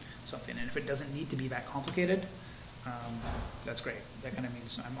supporting something. And if it doesn't need to be that complicated, that's great. That kind of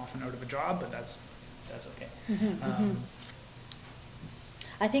means I'm often out of a job, but that's okay.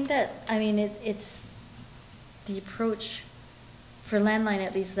 I think that, it's the approach for Landline,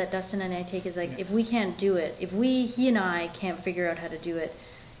 at least, that Dustin and I take is like, if we can't do it, if he and I can't figure out how to do it,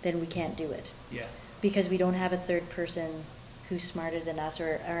 then we can't do it. Yeah. Because we don't have a third person who's smarter than us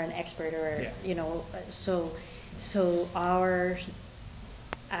or an expert or,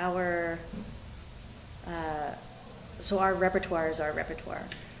 so our repertoire is our repertoire.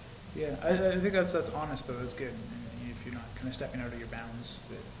 Yeah, I think that's honest though. That's good. If you're not kind of stepping out of your bounds,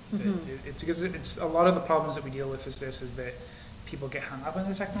 it's because it's a lot of the problems that we deal with is that people get hung up on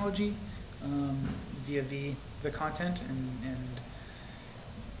the technology via the content and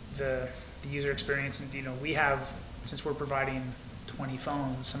the user experience. And we have, since we're providing 20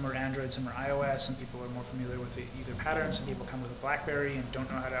 phones, some are Android, some are iOS, some people are more familiar with either pattern, some people come with a BlackBerry and don't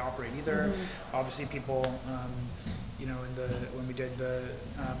know how to operate either. Obviously people, when we did the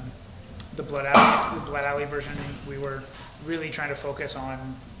Blood Alley version, we were really trying to focus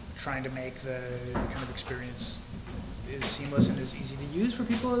on trying to make the kind of experience is seamless and is easy to use for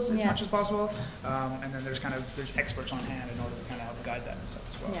people as Yeah. much as possible. And then there's experts on hand in order to kind of help guide that and stuff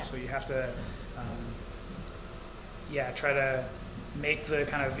as well. Yeah. So you have to, try to make the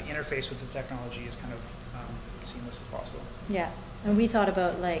kind of interface with the technology as kind of seamless as possible. Yeah, and we thought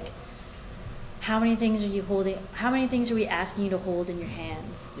about like, how many things are you holding? How many things are we asking you to hold in your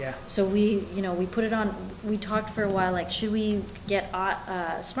hands? Yeah. So we put it on. We talked for a while, like, should we get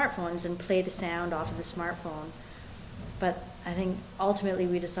smartphones and play the sound off of the smartphone? But I think ultimately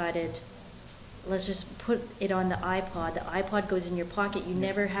we decided, let's just put it on the iPod. The iPod goes in your pocket. You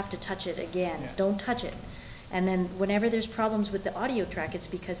never have to touch it again. Yeah. Don't touch it. And then whenever there's problems with the audio track, it's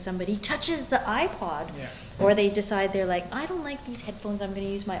because somebody touches the iPod. Yeah. Or they decide they're like, I don't like these headphones, I'm going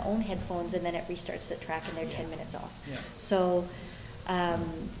to use my own headphones, and then it restarts the track and they're 10 minutes off. Yeah. So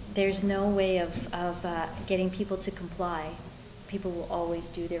there's no way of getting people to comply. People will always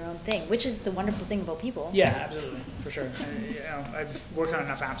do their own thing, which is the wonderful thing about people. Yeah, absolutely, for sure. I've worked on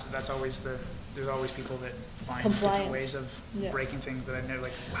enough apps that there's always people that find different ways of breaking things that I've never,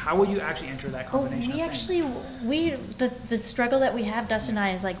 like, how would you actually enter that combination of things? The struggle that we have, Dustin and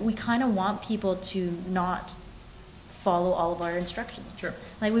I, is like, we kind of want people to not follow all of our instructions. Sure.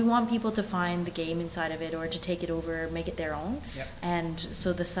 Like, we want people to find the game inside of it, or to take it over, make it their own. Yep. And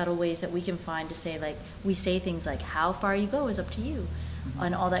so the subtle ways that we can find to say, like, we say things like, how far you go is up to you,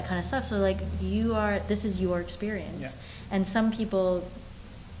 and all that kind of stuff. So like, this is your experience. Yeah. And some people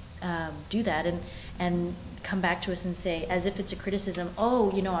do that and come back to us and say, as if it's a criticism, I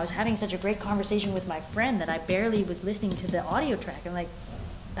was having such a great conversation with my friend that I barely was listening to the audio track. I'm like,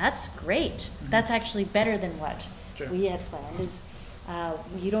 that's great. Mm-hmm. That's actually better than what Sure. we had planned. Is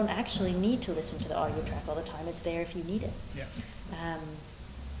you don't actually need to listen to the audio track all the time. It's there if you need it. Yeah.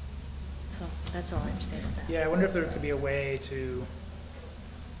 So that's all I have to say about that. Yeah, I wonder if there could be a way to.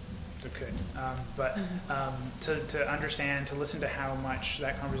 There could, but to understand, to listen to how much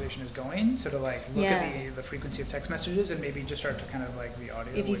that conversation is going, so to like look at the frequency of text messages and maybe just start to kind of like the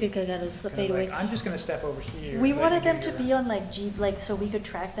audio. If you could kind of fade away. Like, I'm just going to step over here. We wanted them to be on like so we could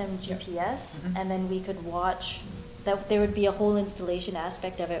track them GPS, and then we could watch. That there would be a whole installation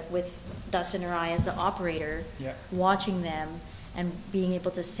aspect of it with Dustin or I as the operator, watching them and being able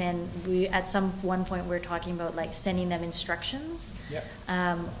to send. At one point we were talking about like sending them instructions,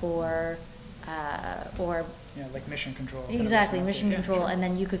 or like mission control. Exactly, mission control, and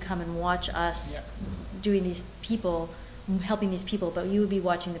then you could come and watch us doing these people. Helping these people, but you would be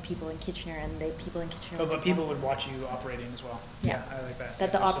watching the people in Kitchener, and the people in Kitchener. Oh, but people would watch you operating as well. Yeah, I like that.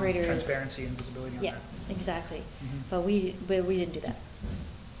 That the operator transparency and visibility on that. Exactly. Mm-hmm. But we didn't do that.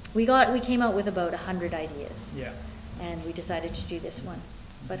 We came out with about 100 ideas. Yeah. And we decided to do this one,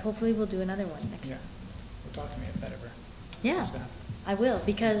 but hopefully we'll do another one next time. Well, talk to me if that ever. Yeah, I will,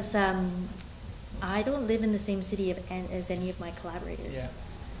 because I don't live in the same city as any of my collaborators. Yeah.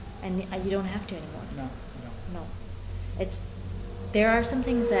 And you don't have to anymore. No. There are some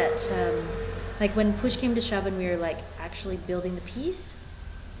things that, like when push came to shove and we were like actually building the piece.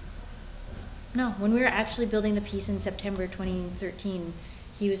 No, when we were actually building the piece in September 2013,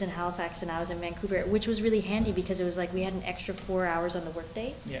 he was in Halifax and I was in Vancouver, which was really handy because it was like we had an extra 4 hours on the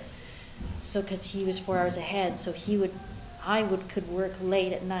workday. Yeah. So, because he was 4 hours ahead, so I could work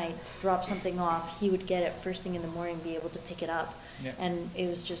late at night, drop something off. He would get it first thing in the morning, be able to pick it up, and it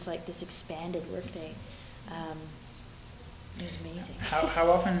was just like this expanded workday. It was amazing.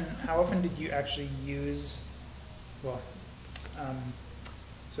 How often did you actually use? Well,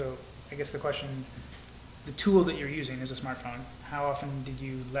 so I guess the question, the tool that you're using is a smartphone. How often did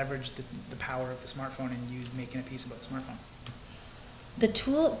you leverage the power of the smartphone and use making a piece about the smartphone? The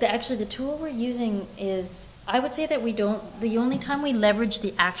tool we're using is, I would say that the only time we leverage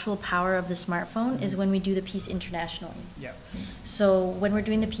the actual power of the smartphone is when we do the piece internationally. Yeah. So when we're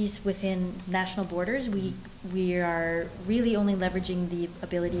doing the piece within national borders, we are really only leveraging the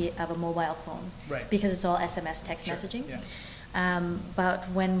ability of a mobile phone. Right. Because it's all SMS text messaging. Yeah. But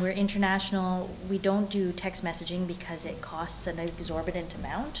when we're international, we don't do text messaging because it costs an exorbitant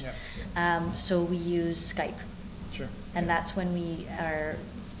amount. Yeah. So we use Skype. Sure. And that's when we are,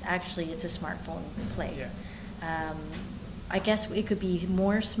 actually it's a smartphone play. Yeah. I guess it could be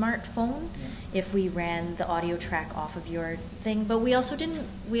more smartphone if we ran the audio track off of your thing, but we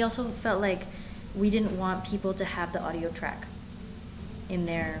also felt like we didn't want people to have the audio track in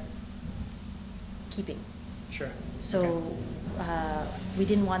their keeping. Sure. So we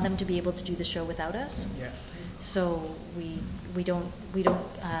didn't want them to be able to do the show without us. Yeah. So we don't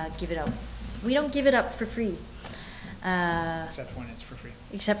give it up. We don't give it up for free. Except when it's for free.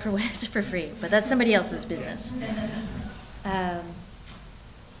 Except for when it's for free, but that's somebody else's business.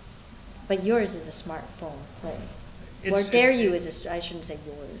 But yours is a smartphone play. Or DareU is, I shouldn't say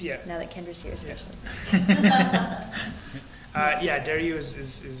yours. Yeah. Now that Kendra's here, especially. Yeah, DareU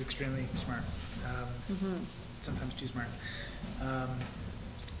is extremely smart. Sometimes too smart.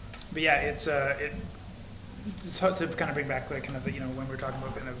 But yeah, it's so to kind of bring back like kind of when we're talking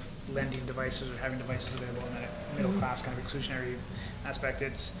about kind of lending devices or having devices available in that middle class kind of exclusionary aspect,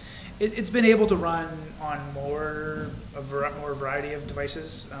 it's been able to run on more variety of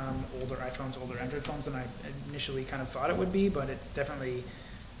devices, older iPhones, older Android phones than I initially kind of thought it would be, but it definitely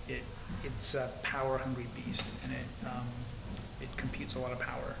it's a power hungry beast, and it computes a lot of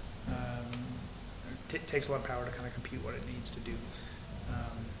power. It takes a lot of power to kind of compute what it needs to do.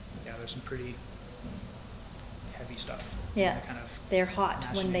 Yeah, there's some pretty heavy stuff. Yeah, kind of they're hot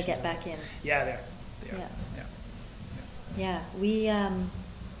when they get back in. Yeah, they are. Yeah, we.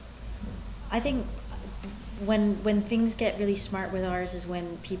 I think when things get really smart with ours is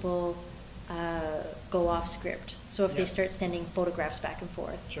when people go off script. So if they start sending photographs back and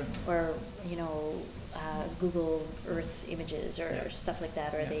forth, sure. or Google Earth images or stuff like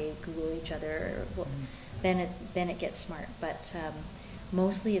that, or they Google each other, or, then it gets smart. But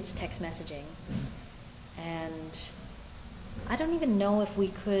mostly it's text messaging, and I don't even know if we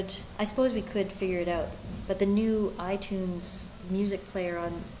could. I suppose we could figure it out, but the new iTunes music player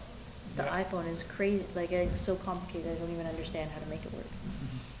on the iPhone is crazy. Like, it's so complicated, I don't even understand how to make it work.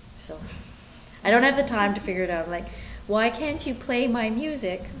 So I don't have the time to figure it out. I'm like, why can't you play my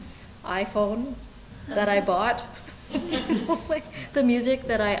music, iPhone, that I bought? Like, the music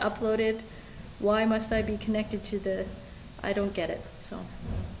that I uploaded, why must I be connected to the, I don't get it. So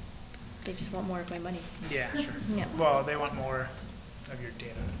they just want more of my money. Yeah, sure. Yeah. Well, they want more of your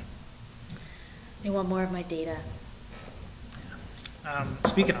data. They want more of my data.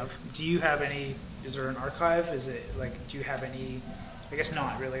 Speaking of, do you have any, is there an archive? Is it like, do you have any, I guess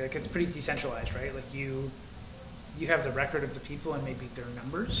not really, like it's pretty decentralized, right? Like you have the record of the people and maybe their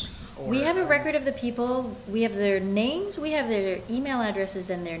numbers? Or, we have a record of the people, we have their names, we have their email addresses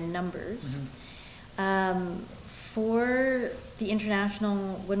and their numbers. For the international,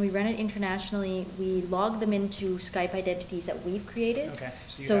 when we run it internationally, we log them into Skype identities that we've created. Okay.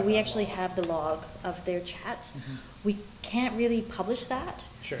 So we actually have the log of their chats. We can't really publish that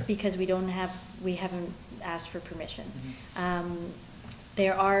because we haven't asked for permission.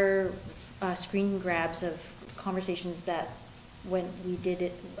 There are screen grabs of conversations that when we did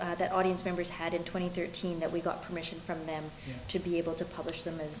it, that audience members had in 2013 that we got permission from them to be able to publish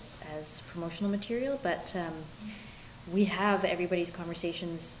them as promotional material. But we have everybody's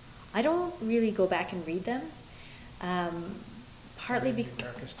conversations. I don't really go back and read them. Partly because your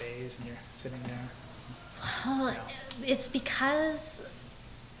darkest days and you're sitting there. Well, it's because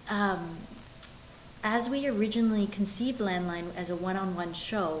as we originally conceived Landline as a one-on-one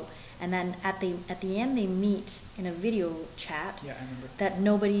show, and then at the end they meet in a video chat that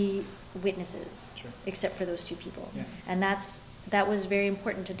nobody witnesses except for those two people. And that was very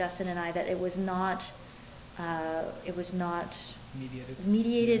important to Dustin and I, that it was not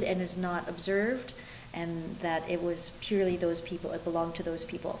mediated and is not observed, and that it was purely those people, it belonged to those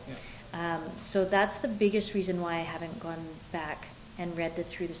people. So that's the biggest reason why I haven't gone back and read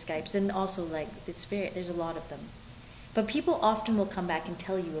through the Skypes. And also, like, there's a lot of them. But people often will come back and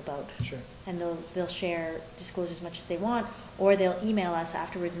tell you about, and they'll share, disclose as much as they want, or they'll email us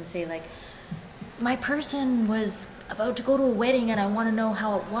afterwards and say, like, my person was about to go to a wedding and I want to know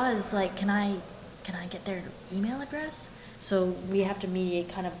how it was. Like, can I get their email address? So we have to mediate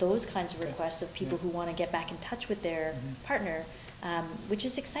kind of those kinds of requests of people who want to get back in touch with their partner, which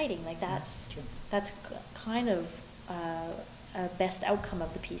is exciting. Like, that's kind of a best outcome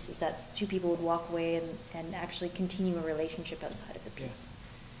of the piece, is that two people would walk away and actually continue a relationship outside of the piece.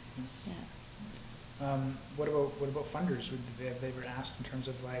 What about funders? Have they ever asked in terms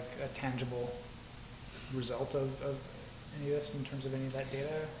of like a tangible result of any of this, in terms of any of that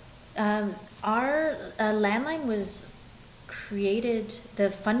data? Our Landline was created, the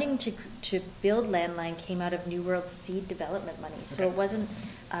funding to build Landline came out of New World seed development money, so it wasn't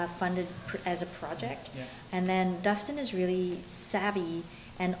funded as a project. And then Dustin is really savvy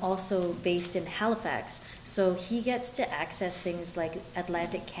and also based in Halifax, so he gets to access things like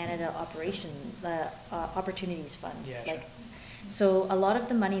Atlantic Canada Opportunities Fund. So a lot of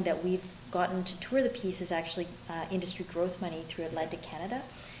the money that we've gotten to tour the piece is actually industry growth money through Atlantic Canada.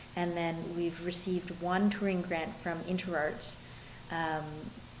 And then we've received one touring grant from InterArts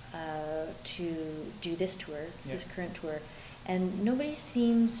to do this tour, this current tour. And nobody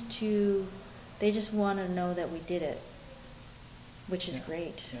seems to, they just want to know that we did it, which is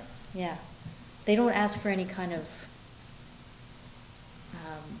great. They don't ask for any kind of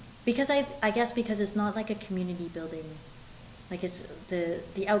Because I guess because it's not like a community building, like it's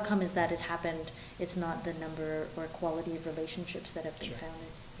the outcome is that it happened. It's not the number or quality of relationships that have been founded.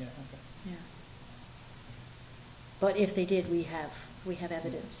 Yeah. Okay. Yeah. But if they did, we have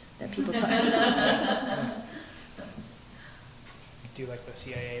evidence that people talk. Do you like the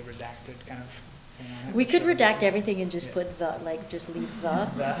CIA redacted kind of thing on it? We could redact everything and just put the, like, just leave the.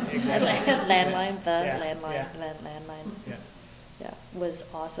 Exactly. Landline, Yeah. landline, Yeah. landline. Yeah. Yeah, was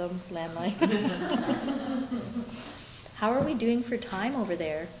awesome, landline. How are we doing for time over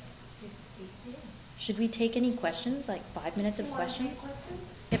there? Should we take any questions, like 5 minutes of questions?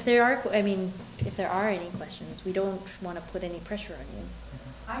 If there are, if there are any questions, we don't want to put any pressure on you.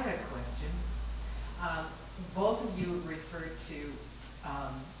 I had a question. Both of you referred to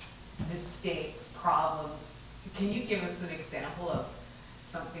mistakes, problems. Can you give us an example of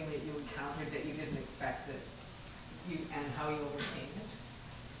something that you encountered that you didn't expect and how you overcame it?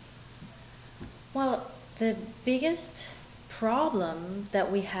 Well, the biggest problem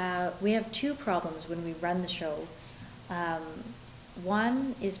that we have two problems when we run the show.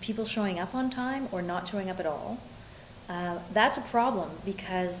 One is people showing up on time or not showing up at all. That's a problem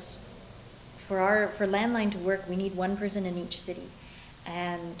because for Landline to work, we need one person in each city.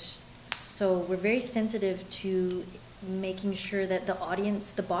 And so we're very sensitive to making sure that the audience,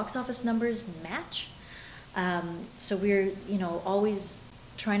 the box office numbers match. So we're, always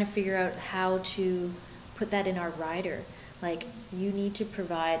trying to figure out how to put that in our rider. Like, you need to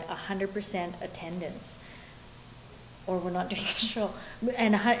provide 100% attendance or we're not doing the show.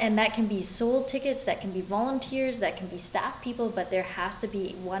 And that can be sold tickets, that can be volunteers, that can be staff people, but there has to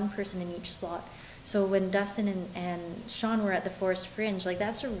be one person in each slot. So when Dustin and Sean were at the Forest Fringe, like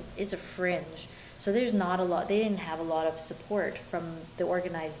it's a fringe. So there's not a lot, they didn't have a lot of support from the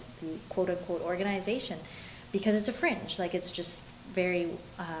quote unquote organization because it's a fringe, like it's just very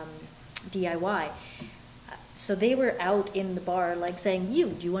DIY. So they were out in the bar like saying,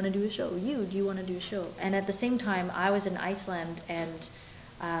 do you want to do a show? Do you want to do a show? And at the same time, I was in Iceland and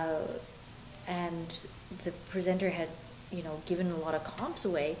the presenter had, given a lot of comps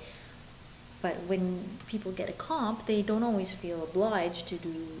away. But when people get a comp, they don't always feel obliged to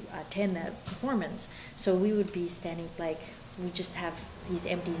attend that performance. So we would be standing, we just have these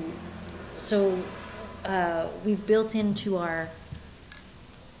empty. So we've built into our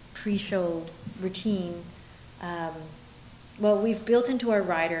pre-show routine. We've built into our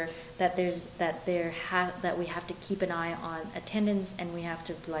rider that that we have to keep an eye on attendance and we have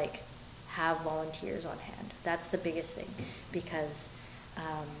to have volunteers on hand. That's the biggest thing because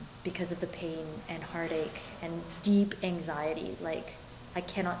of the pain and heartache and deep anxiety. Like, I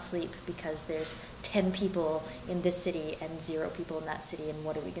cannot sleep because there's 10 people in this city and 0 people in that city, and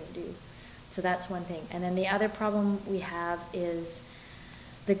what are we going to do? So that's one thing. And then the other problem we have is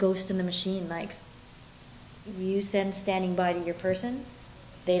the ghost in the machine. Like, you send standing by to your person,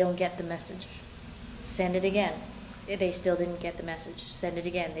 they don't get the message. Send it again. They still didn't get the message. Send it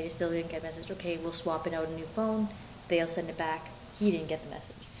again. They still didn't get the message. Okay, we'll swap it out a new phone. They'll send it back. He didn't get the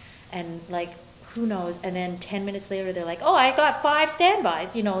message. And who knows? And then 10 minutes later, they're like, oh, I got 5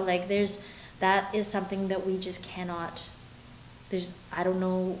 standbys. That is something that we just cannot, I don't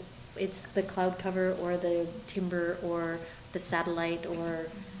know, it's the cloud cover or the timber or the satellite or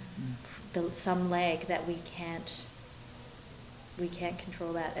some lag that we can't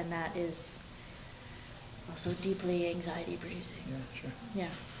control that. And that is also deeply anxiety producing. Yeah, sure. Yeah.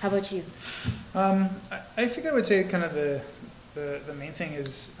 How about you? I think I would say kind of the main thing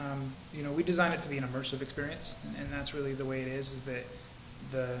is, we design it to be an immersive experience, and that's really the way it is that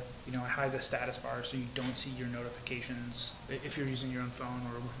I hide the status bar so you don't see your notifications if you're using your own phone,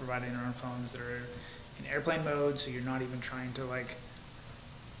 or we're providing our own phones that are in airplane mode, so you're not even trying to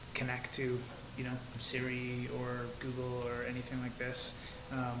connect to, Siri or Google or anything like this.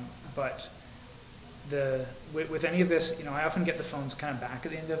 But with any of this, I often get the phones kind of back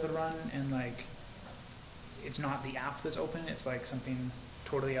at the end of the run, and it's not the app that's open, it's something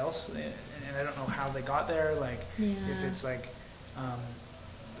totally else, and I don't know how they got there, if it's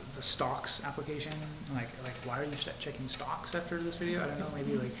the stocks application, why are you checking stocks after this video? I don't know,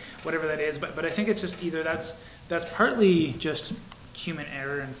 maybe whatever that is, but I think it's just either that's partly just human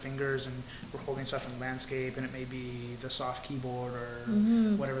error and fingers, and we're holding stuff in landscape, and it may be the soft keyboard or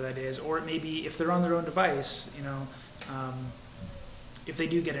whatever that is, or it may be if they're on their own device, if they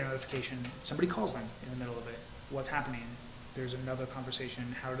do get a notification, somebody calls them in the middle of it. What's happening? There's another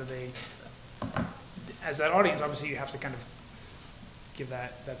conversation. How do they, as that audience, obviously you have to kind of give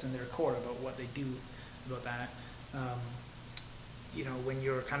that's in their core about what they do about that. When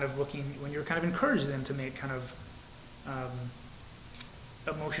you're kind of encouraging them to make kind of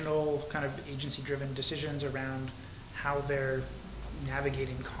emotional, kind of agency-driven decisions around how they're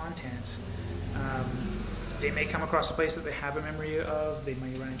navigating content. They may come across a place that they have a memory of. They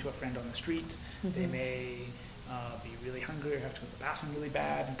may run into a friend on the street. They may be really hungry or have to go to the bathroom really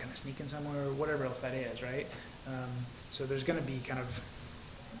bad and kind of sneak in somewhere, or whatever else that is, right? So there's going to be kind of,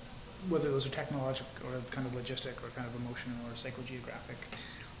 whether those are technological or kind of logistic or kind of emotional or psychogeographic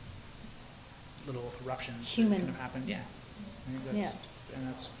little eruptions Human. that kind of happen. Yeah. I think that's, and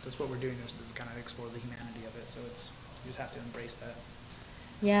that's what we're doing, is to kind of explore the humanity of it. So it's, you just have to embrace that.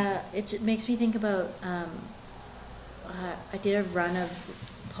 Yeah, it makes me think about, I did a run of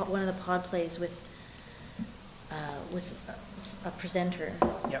one of the pod plays with a presenter.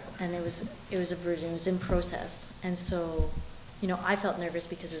 Yep. And it was a version, it was in process. And so, you know, I felt nervous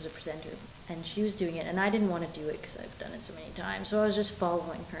because it was a presenter and she was doing it, and I didn't want to do it because I've done it so many times. So I was just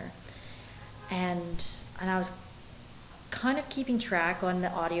following her. And I was kind of keeping track on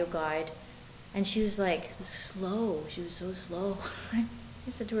the audio guide, and she was like slow. She was so slow. I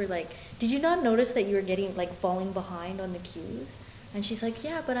said to her, like, did you not notice that you were getting, like, falling behind on the cues? And she's like,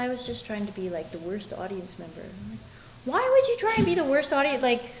 yeah, but I was just trying to be, like, the worst audience member. I'm like, why would you try and be the worst audience?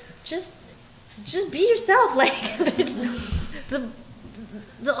 Like, just be yourself. Like, there's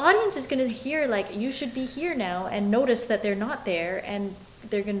the audience is going to hear, like, you should be here now, and notice that they're not there, and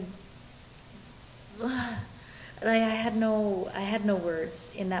they're going to... Like, I had no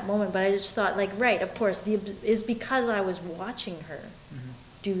words in that moment, but I just thought, like, right, of course, is because I was watching her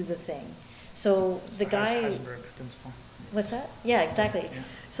do the thing. So it's the guy... Heisenberg principle. What's that? Yeah, exactly. Yeah.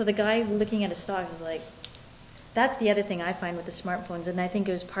 So the guy looking at a stock is like, that's the other thing I find with the smartphones, and I think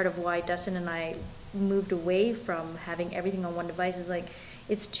it was part of why Dustin and I moved away from having everything on one device, is like,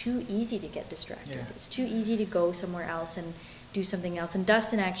 it's too easy to get distracted. Yeah. It's too easy to go somewhere else and do something else. And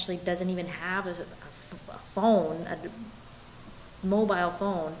Dustin actually doesn't even have a phone, a mobile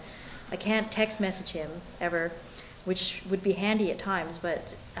phone. I can't text message him ever, which would be handy at times,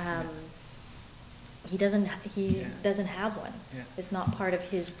 but he doesn't have one. Yeah. It's not part of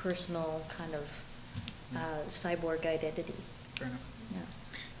his personal kind of cyborg identity. Fair enough. Yeah.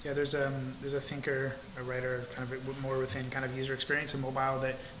 Yeah, there's a thinker, a writer, kind of more within kind of user experience and mobile,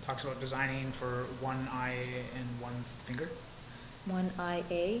 that talks about designing for one eye and one finger. One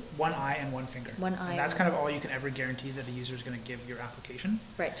eye, One eye and one finger. One eye. And that's kind of all you can ever guarantee that a user is going to give your application.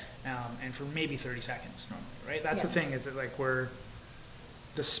 Right. And for maybe 30 seconds normally, right? That's Yeah. the thing, is that, like,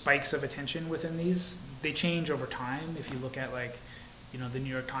 the spikes of attention within these, they change over time. If you look at, like, you know, the New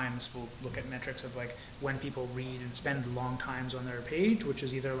York Times will look at metrics of, like, when people read and spend long times on their page, which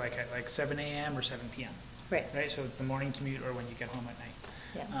is either like at like 7 a.m. or 7 p.m. Right. Right. So it's the morning commute or when you get home at night.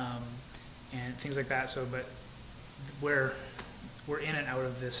 Yeah. And things like that. So, but we're in and out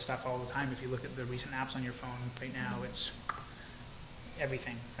of this stuff all the time. If you look at the recent apps on your phone right now, it's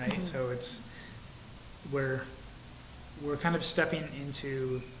everything, right? Mm-hmm. So it's, we're kind of stepping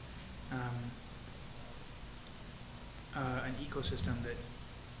into an ecosystem that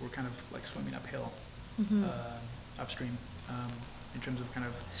we're kind of like swimming uphill, upstream, in terms of kind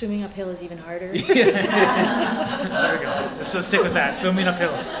of... Swimming uphill is even harder. There we go. Let's stick with that, swimming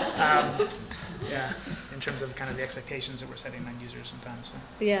uphill. Yeah, in terms of kind of the expectations that we're setting on users sometimes. So.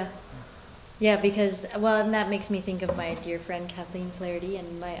 Yeah. Yeah, because, well, and that makes me think of my dear friend Kathleen Flaherty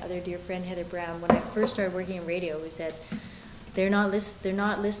and my other dear friend Heather Brown. When I first started working in radio, who said they're not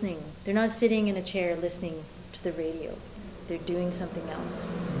listening. They're not sitting in a chair listening to the radio. They're doing something else.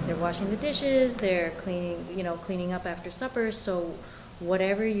 They're washing the dishes, they're cleaning up after supper. So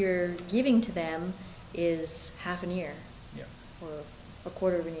whatever you're giving to them is half an ear. Yeah. Or a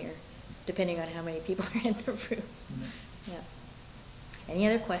quarter of an ear, depending on how many people are in the room. Yeah. Any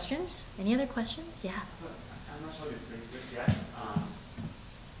other questions? Any other questions? Yeah. I'm not sure you raised this yet.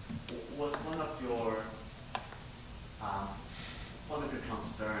 Was one of your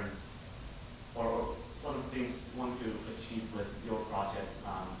concern, or one of the things you want to achieve with your project,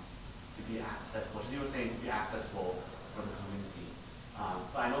 to be accessible? You were saying to be accessible for the community.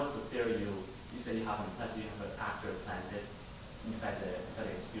 But I noticed with DareU, you said you have an actor planted inside the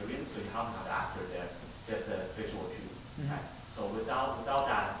experience, so you haven't have the actor there, just the visual cue. Right? So without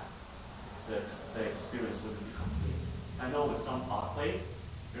that, the experience wouldn't be complete. I know with some play,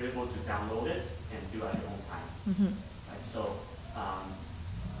 you're able to download it and do it at your own time. Right? So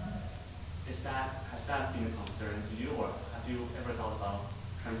has that been a concern to you, or have you ever thought about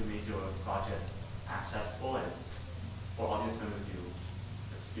trying to make your project accessible and for audience members to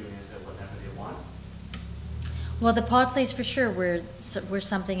experience it whenever they want? Well, the pod plays for sure were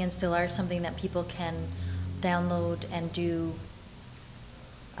something, and still are something, that people can download and do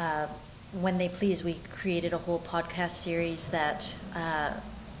when they please, we created a whole podcast series that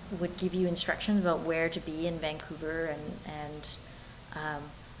would give you instructions about where to be in Vancouver, and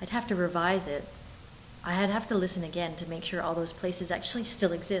I'd have to revise it. I'd have to listen again to make sure all those places actually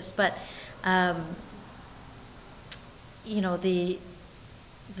still exist. But you know, the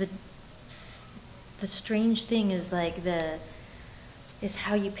strange thing is like is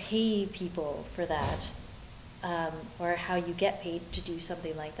how you pay people for that, or how you get paid to do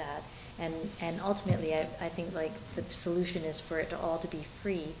something like that. And ultimately, I think like the solution is for it to all to be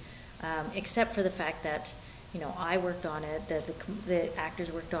free, except for the fact that, you know, I worked on it, the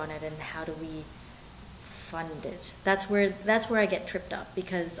actors worked on it, and how do we fund it? That's where I get tripped up,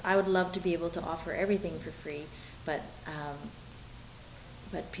 because I would love to be able to offer everything for free, but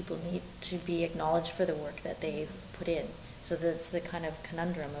people need to be acknowledged for the work that they put in. So that's the kind of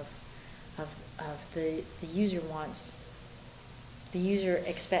conundrum of the user wants, the user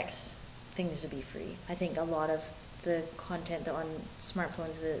expects things to be free. I think a lot of the content on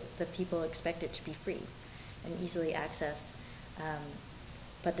smartphones, the people expect it to be free and easily accessed.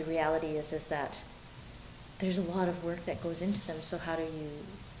 But the reality is that there's a lot of work that goes into them, so how do you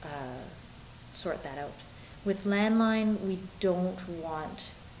sort that out? With Landline, we don't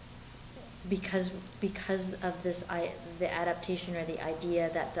want, because of this, the adaptation or the idea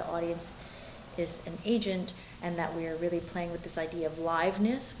that the audience is an agent, and that we are really playing with this idea of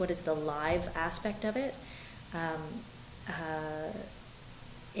liveness. What is the live aspect of it?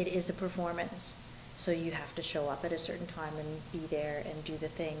 It is a performance. So you have to show up at a certain time and be there and do the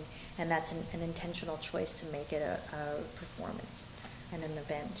thing. And that's an intentional choice to make it a performance and an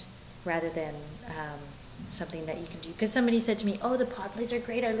event, rather than something that you can do. Because somebody said to me, oh, the pod plays are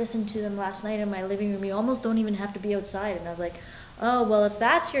great. I listened to them last night in my living room. You almost don't even have to be outside. And I was like, oh, well, if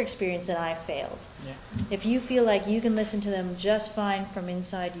that's your experience, then I failed. Yeah. If you feel like you can listen to them just fine from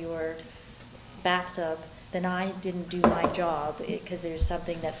inside your bathtub, then I didn't do my job, because there's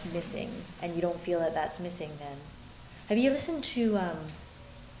something that's missing, and you don't feel that that's missing then. Have you listened to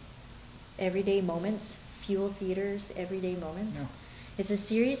Everyday Moments, Fuel Theatre's Everyday Moments? No. It's a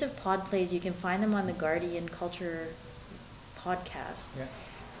series of pod plays. You can find them on the Guardian Culture podcast. Yeah.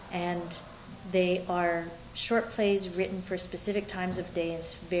 And they are short plays written for specific times of day in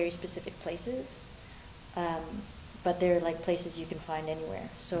very specific places. But they're like places you can find anywhere.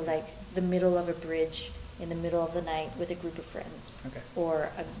 So like the middle of a bridge in the middle of the night with a group of friends. Okay. Or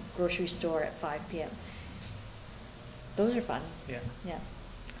a grocery store at 5 p.m. Those are fun. Yeah. Yeah.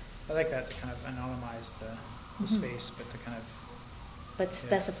 I like that, to kind of anonymize the space, but to kind of... But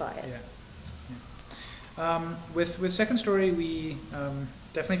specify it. Yeah. With Second Story, we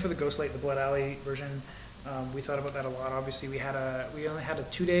definitely, for the Ghostlight, the Blood Alley version, we thought about that a lot. Obviously, we only had a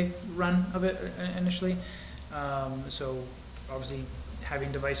 2-day run of it initially, so obviously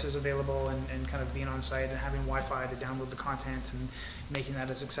having devices available and kind of being on site and having Wi-Fi to download the content and making that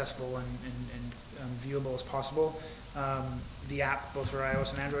as accessible and viewable as possible. The app, both for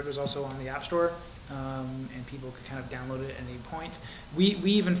iOS and Android, was also on the App Store. And people could kind of download it at any point. We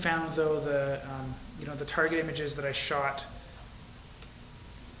even found, though, the target images that I shot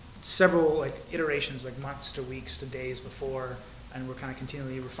several iterations, like months to weeks to days before, and we're kind of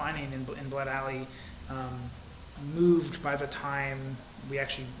continually refining in Blood Alley, moved by the time we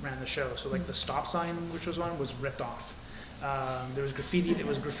actually ran the show. So like the stop sign, which was one, was ripped off. There was graffiti that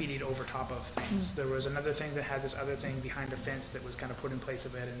was graffitied over top of things. There was another thing that had this other thing behind a fence that was kind of put in place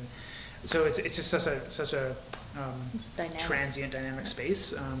of it, and so it's just such a transient, dynamic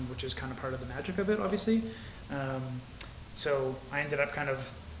space, which is kind of part of the magic of it, obviously. So I ended up kind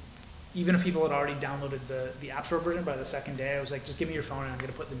of, even if people had already downloaded the App Store version by the second day, I was like, just give me your phone and I'm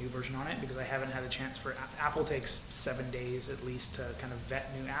going to put the new version on it, because I haven't had a chance for Apple takes 7 days at least to kind of vet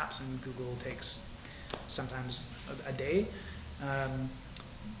new apps, and Google takes sometimes a day.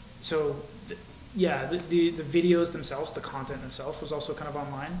 So the videos themselves, the content themselves, was also kind of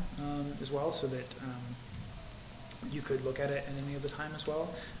online as well, so that you could look at it at any other time as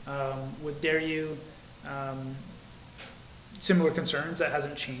well. With DareU, similar concerns. That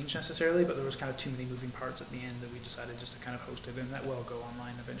hasn't changed necessarily, but there was kind of too many moving parts at the end that we decided just to kind of host it, and that will go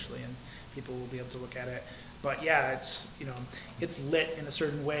online eventually, and people will be able to look at it. But yeah, it's lit in a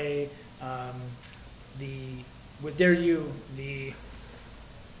certain way. With DareU,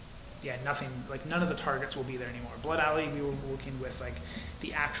 nothing, none of the targets will be there anymore. Blood Alley, we were working with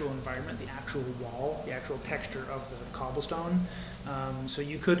the actual environment, the actual wall, the actual texture of the cobblestone. So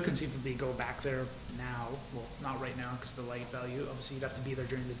you could conceivably go back there now. Well, not right now because of the light value. Obviously, you'd have to be there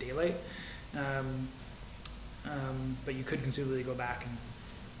during the daylight. But you could conceivably go back and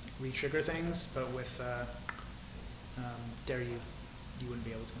re-trigger things. But with DareU, you wouldn't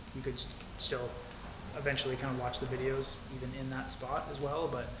be able to. You could still eventually kind of watch the videos even in that spot as well,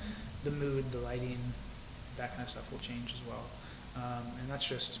 but the mood, the lighting, that kind of stuff will change as well. And that's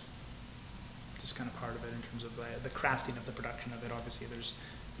just kind of part of it in terms of the crafting of the production of it. Obviously,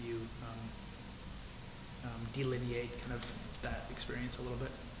 you delineate kind of that experience a little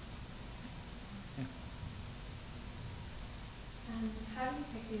bit. Yeah. How do you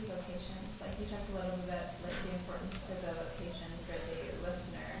pick these locations? Like you talked a little bit about like the importance of the location for the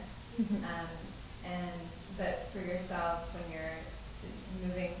listener, but for yourselves when you're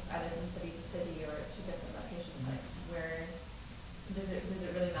moving either from city to city or to different locations, like where does it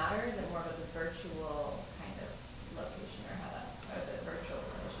really matter? Is it more about the virtual kind of location or or the virtual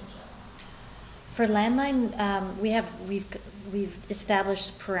relationship? For Landline, we've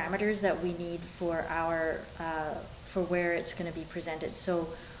established parameters that we need for for where it's going to be presented. So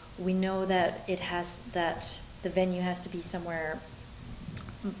we know that the venue has to be somewhere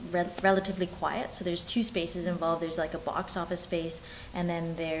relatively quiet. So there's two spaces involved. There's like a box office space, and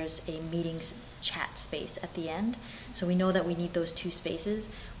then there's a meetings chat space at the end. So we know that we need those two spaces.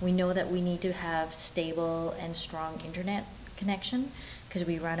 We know that we need to have stable and strong internet connection because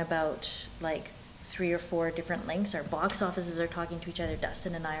we run about like 3 or 4 different links. Our box offices are talking to each other,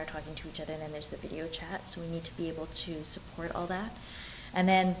 Dustin and I are talking to each other, and then there's the video chat. So we need to be able to support all that. And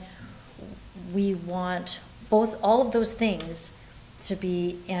then we want all of those things to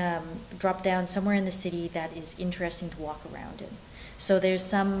be dropped down somewhere in the city that is interesting to walk around in. So there's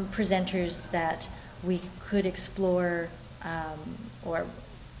some presenters that we could explore,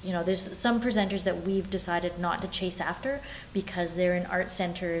 there's some presenters that we've decided not to chase after because they're in art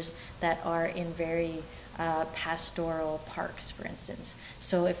centers that are in very pastoral parks, for instance.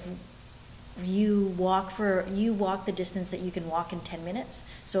 So if you walk the distance that you can walk in 10 minutes.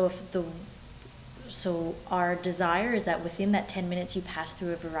 So our desire is that within that 10 minutes you pass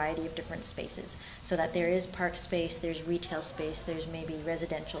through a variety of different spaces so that there is park space, there's retail space, there's maybe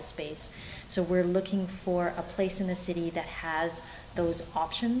residential space. So we're looking for a place in the city that has those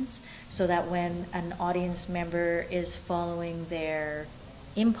options so that when an audience member is following their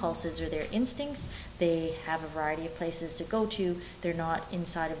impulses or their instincts, they have a variety of places to go to. They're not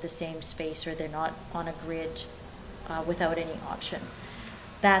inside of the same space or they're not on a grid without any option.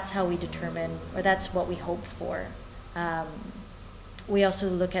 That's how we determine, or that's what we hope for. We also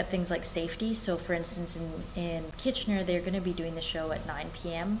look at things like safety. So for instance, in Kitchener, they're going to be doing the show at 9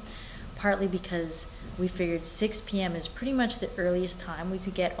 p.m., partly because we figured 6 p.m. is pretty much the earliest time we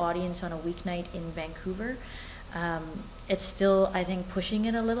could get audience on a weeknight in Vancouver. It's still, I think, pushing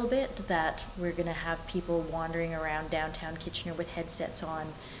it a little bit that we're going to have people wandering around downtown Kitchener with headsets on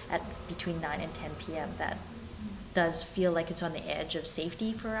at between 9 and 10 p.m. That does feel like it's on the edge of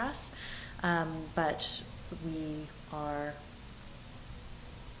safety for us, but we are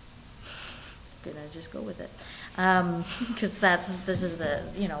gonna just go with it because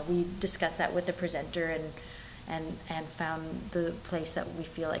we discussed that with the presenter and found the place that we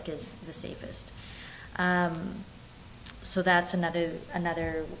feel like is the safest. So that's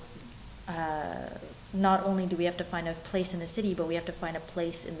another. Not only do we have to find a place in the city, but we have to find a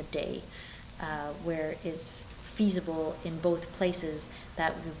place in the day where it's feasible in both places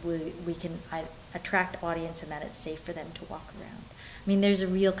that we can attract audience and that it's safe for them to walk around. I mean, there's a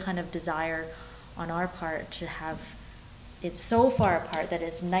real kind of desire on our part to have it so far apart that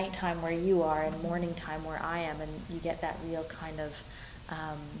it's nighttime where you are and morning time where I am, and you get that real kind of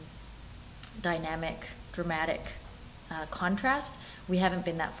dynamic, dramatic contrast. We haven't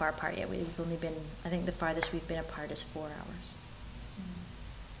been that far apart yet. We've only been, I think the farthest we've been apart is 4 hours.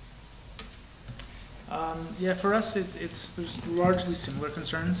 Yeah, for us, there's largely similar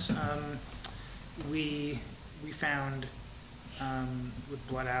concerns. We found with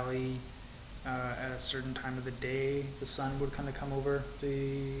Blood Alley at a certain time of the day, the sun would kind of come over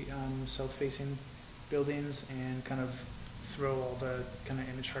the south-facing buildings and kind of throw all the kind of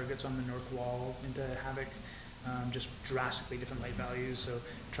image targets on the north wall into havoc. Just drastically different light values. So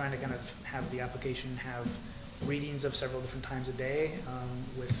trying to kind of have the application have readings of several different times a day.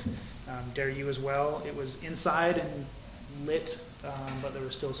 With DareU as well, it was inside and lit, but there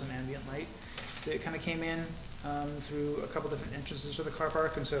was still some ambient light that kind of came in through a couple different entrances to the car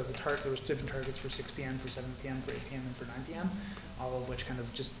park, and so there was different targets for 6 p.m., for 7 p.m., for 8 p.m., and for 9 p.m., all of which kind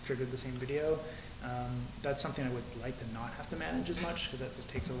of just triggered the same video. That's something I would like to not have to manage as much, because that just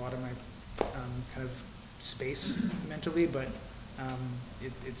takes a lot of my kind of space mentally, but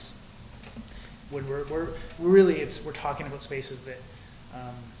it's when we're talking about spaces that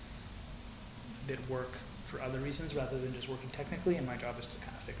that work for other reasons rather than just working technically, and my job is to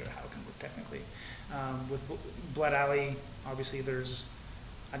kind of figure out how it can work technically. With Blood Alley, obviously there's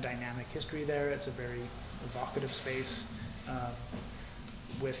a dynamic history there. It's a very evocative space.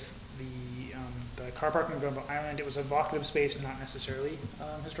 With the car parking on Granville Island, it was an evocative space, not necessarily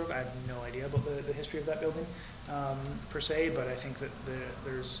historical. I have no idea about the history of that building per se, but I think that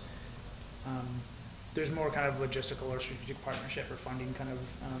there's more kind of logistical or strategic partnership or funding kind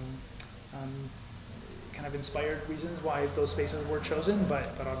of inspired reasons why those spaces were chosen, but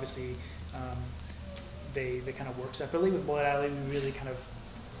obviously they kind of work separately. With Blood Alley, we really kind of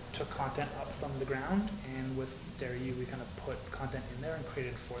took content up from the ground, and with DareU, we kind of put content in there and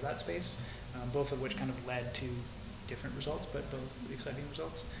created for that space, both of which kind of led to different results, but both exciting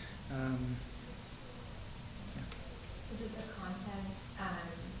results. Yeah. So did the content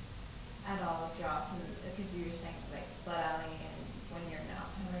at all drop? Because you were saying like Blood Alley and when you're in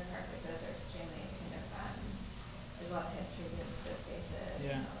Oppenheimer Park, like those are extremely kind of, there's a lot of history to those spaces,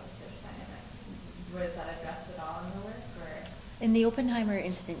 yeah, and all those sort of dynamics. Was that addressed at all in the work, or? In the Oppenheimer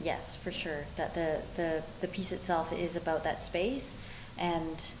incident, yes, for sure. That the piece itself is about that space,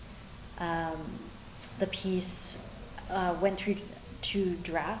 and the piece went through 2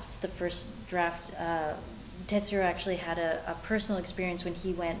 drafts. The first draft, Tetsuro actually had a personal experience when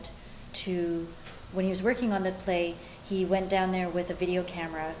he was working on the play. He went down there with a video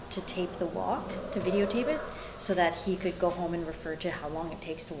camera to tape the walk, to videotape it, so that he could go home and refer to how long it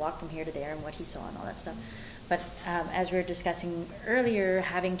takes to walk from here to there and what he saw and all that stuff. But as we were discussing earlier,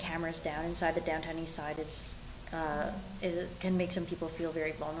 having cameras down inside the downtown east side can make some people feel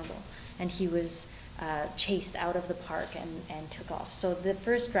very vulnerable. And he was chased out of the park and took off. So the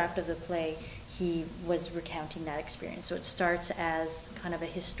first draft of the play, he was recounting that experience. So it starts as kind of a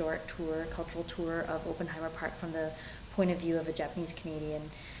historic tour, cultural tour of Oppenheimer Park from the point of view of a Japanese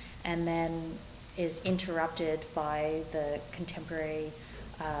Canadian, and then is interrupted by the contemporary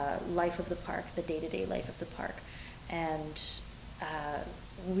life of the park, the day-to-day life of the park. And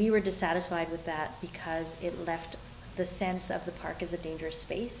we were dissatisfied with that because it left the sense of the park as a dangerous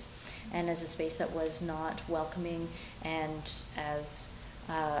space and as a space that was not welcoming, and as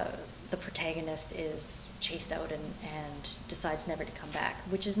the protagonist is chased out and decides never to come back,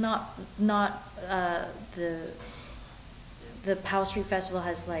 which is not the Powell Street Festival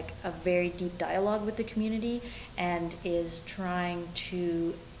has like a very deep dialogue with the community and is trying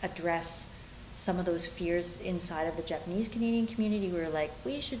to address some of those fears inside of the Japanese Canadian community who are like,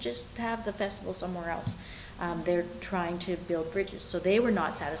 we should just have the festival somewhere else. They're trying to build bridges. So they were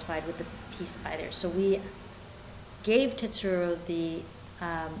not satisfied with the piece either. So we gave Tetsuro the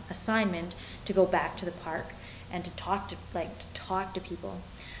assignment to go back to the park and to talk to people,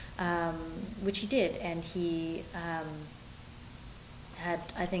 which he did, and he had,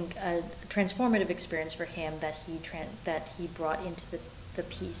 I think, a transformative experience for him that he brought into the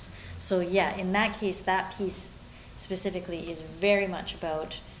piece. So yeah, in that case, that piece specifically is very much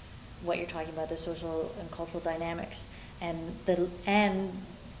about what you're talking about, the social and cultural dynamics, and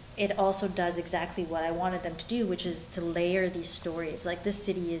it also does exactly what I wanted them to do, which is to layer these stories. Like, this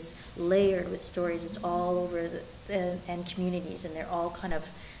city is layered with stories. It's all over and communities, and they're all kind of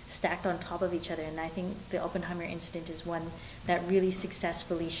stacked on top of each other. And I think the Oppenheimer incident is one that really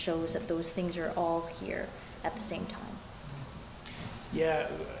successfully shows that those things are all here at the same time. Yeah,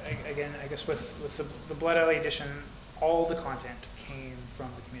 again, I guess with the Blood Alley edition, all the content came from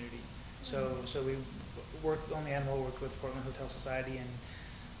the community. So we worked on the animal, worked with Portland Hotel Society, and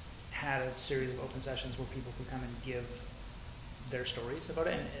had a series of open sessions where people could come and give their stories about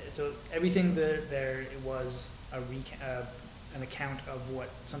it. And so everything there was an account of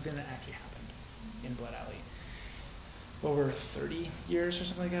something that actually happened in Blood Alley over 30 years or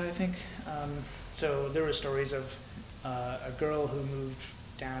something like that, I think. So there were stories of a girl who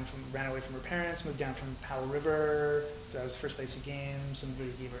ran away from her parents, moved down from Powell River. That was the first place she came.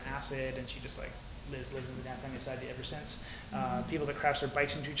 Somebody gave her acid, and she just like lived in the downtown east side ever since. People that crashed their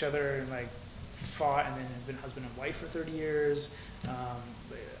bikes into each other and like fought, and then have been husband and wife for 30 years.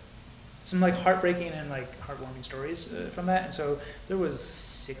 Some like heartbreaking and like heartwarming stories from that. And so there was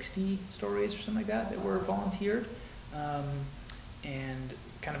 60 stories or something like that were volunteered, and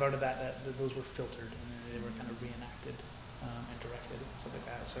kind of out of that those were filtered and they were kind of reenacted and directed and stuff like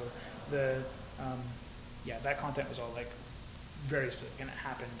that. So that content was all like very specific, and it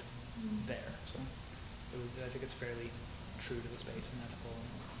happened there. So I think it's fairly true to the space and ethical and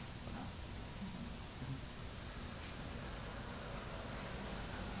whatnot.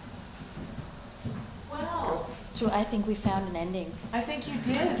 Well, So I think we found an ending. I think you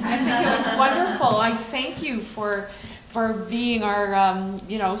did. I think it was wonderful. I thank you for for being our,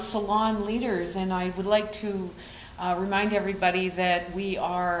 you know, salon leaders. And I would like to remind everybody that we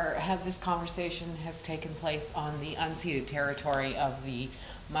have this conversation has taken place on the unceded territory of the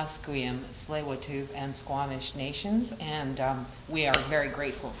Musqueam, Tsleil-Waututh, and Squamish nations, and we are very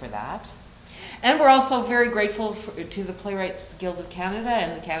grateful for that. And we're also very grateful to the Playwrights Guild of Canada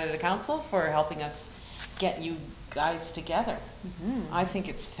and the Canada Council for helping us get you guys together. Mm-hmm. I think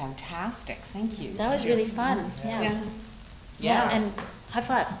it's fantastic. Thank you. That was really fun. Yeah. Yeah. And high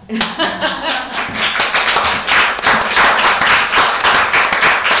five.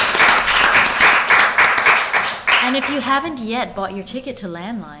 And if you haven't yet bought your ticket to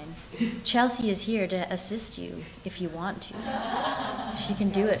Landline, Chelsea is here to assist you if you want to. She can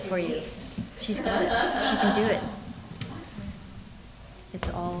do it for you. She's got it. She can do it. It's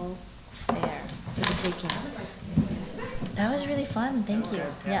all there for the taking. That was really fun. Thank you.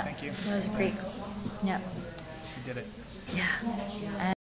 Yeah, thank you. That was great. Yeah. You did it. Yeah.